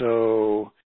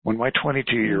 So when my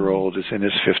 22-year-old is in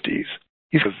his 50s,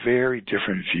 he's a very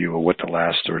different view of what the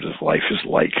last third of life is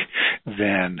like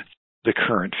than the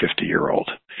current 50-year-old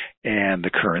and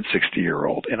the current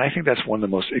 60-year-old. And I think that's one of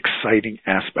the most exciting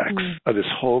aspects of this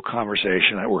whole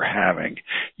conversation that we're having.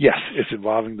 Yes, it's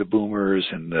involving the boomers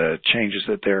and the changes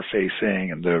that they're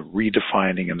facing and the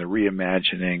redefining and the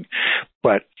reimagining.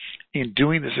 But in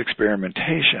doing this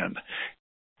experimentation,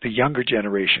 the younger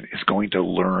generation is going to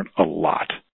learn a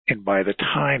lot. And by the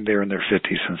time they're in their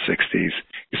 50s and 60s,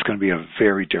 it's going to be a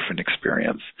very different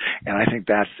experience. And I think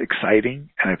that's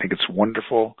exciting, and I think it's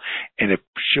wonderful, and it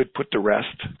should put to rest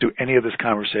to any of this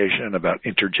conversation about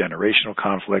intergenerational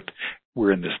conflict.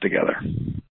 We're in this together.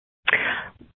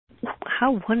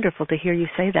 How wonderful to hear you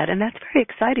say that. And that's very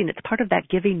exciting. It's part of that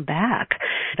giving back.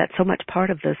 That's so much part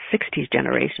of the 60s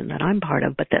generation that I'm part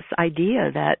of, but this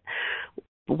idea that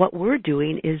what we're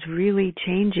doing is really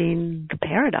changing the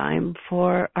paradigm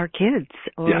for our kids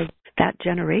or that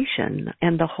generation.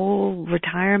 And the whole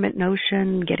retirement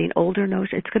notion, getting older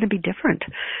notion, it's going to be different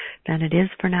than it is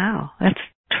for now. That's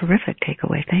a terrific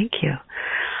takeaway. Thank you.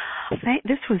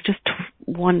 This was just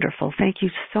wonderful. Thank you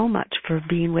so much for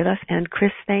being with us. And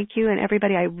Chris, thank you. And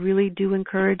everybody, I really do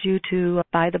encourage you to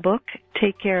buy the book.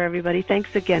 Take care, everybody.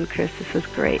 Thanks again, Chris. This was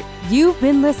great. You've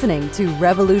been listening to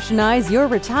Revolutionize Your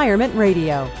Retirement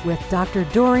Radio with Dr.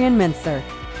 Dorian Mintzer.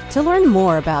 To learn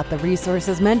more about the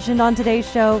resources mentioned on today's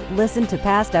show, listen to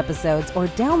past episodes, or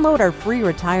download our free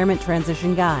retirement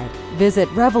transition guide, visit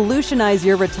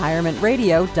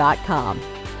revolutionizeyourretirementradio.com.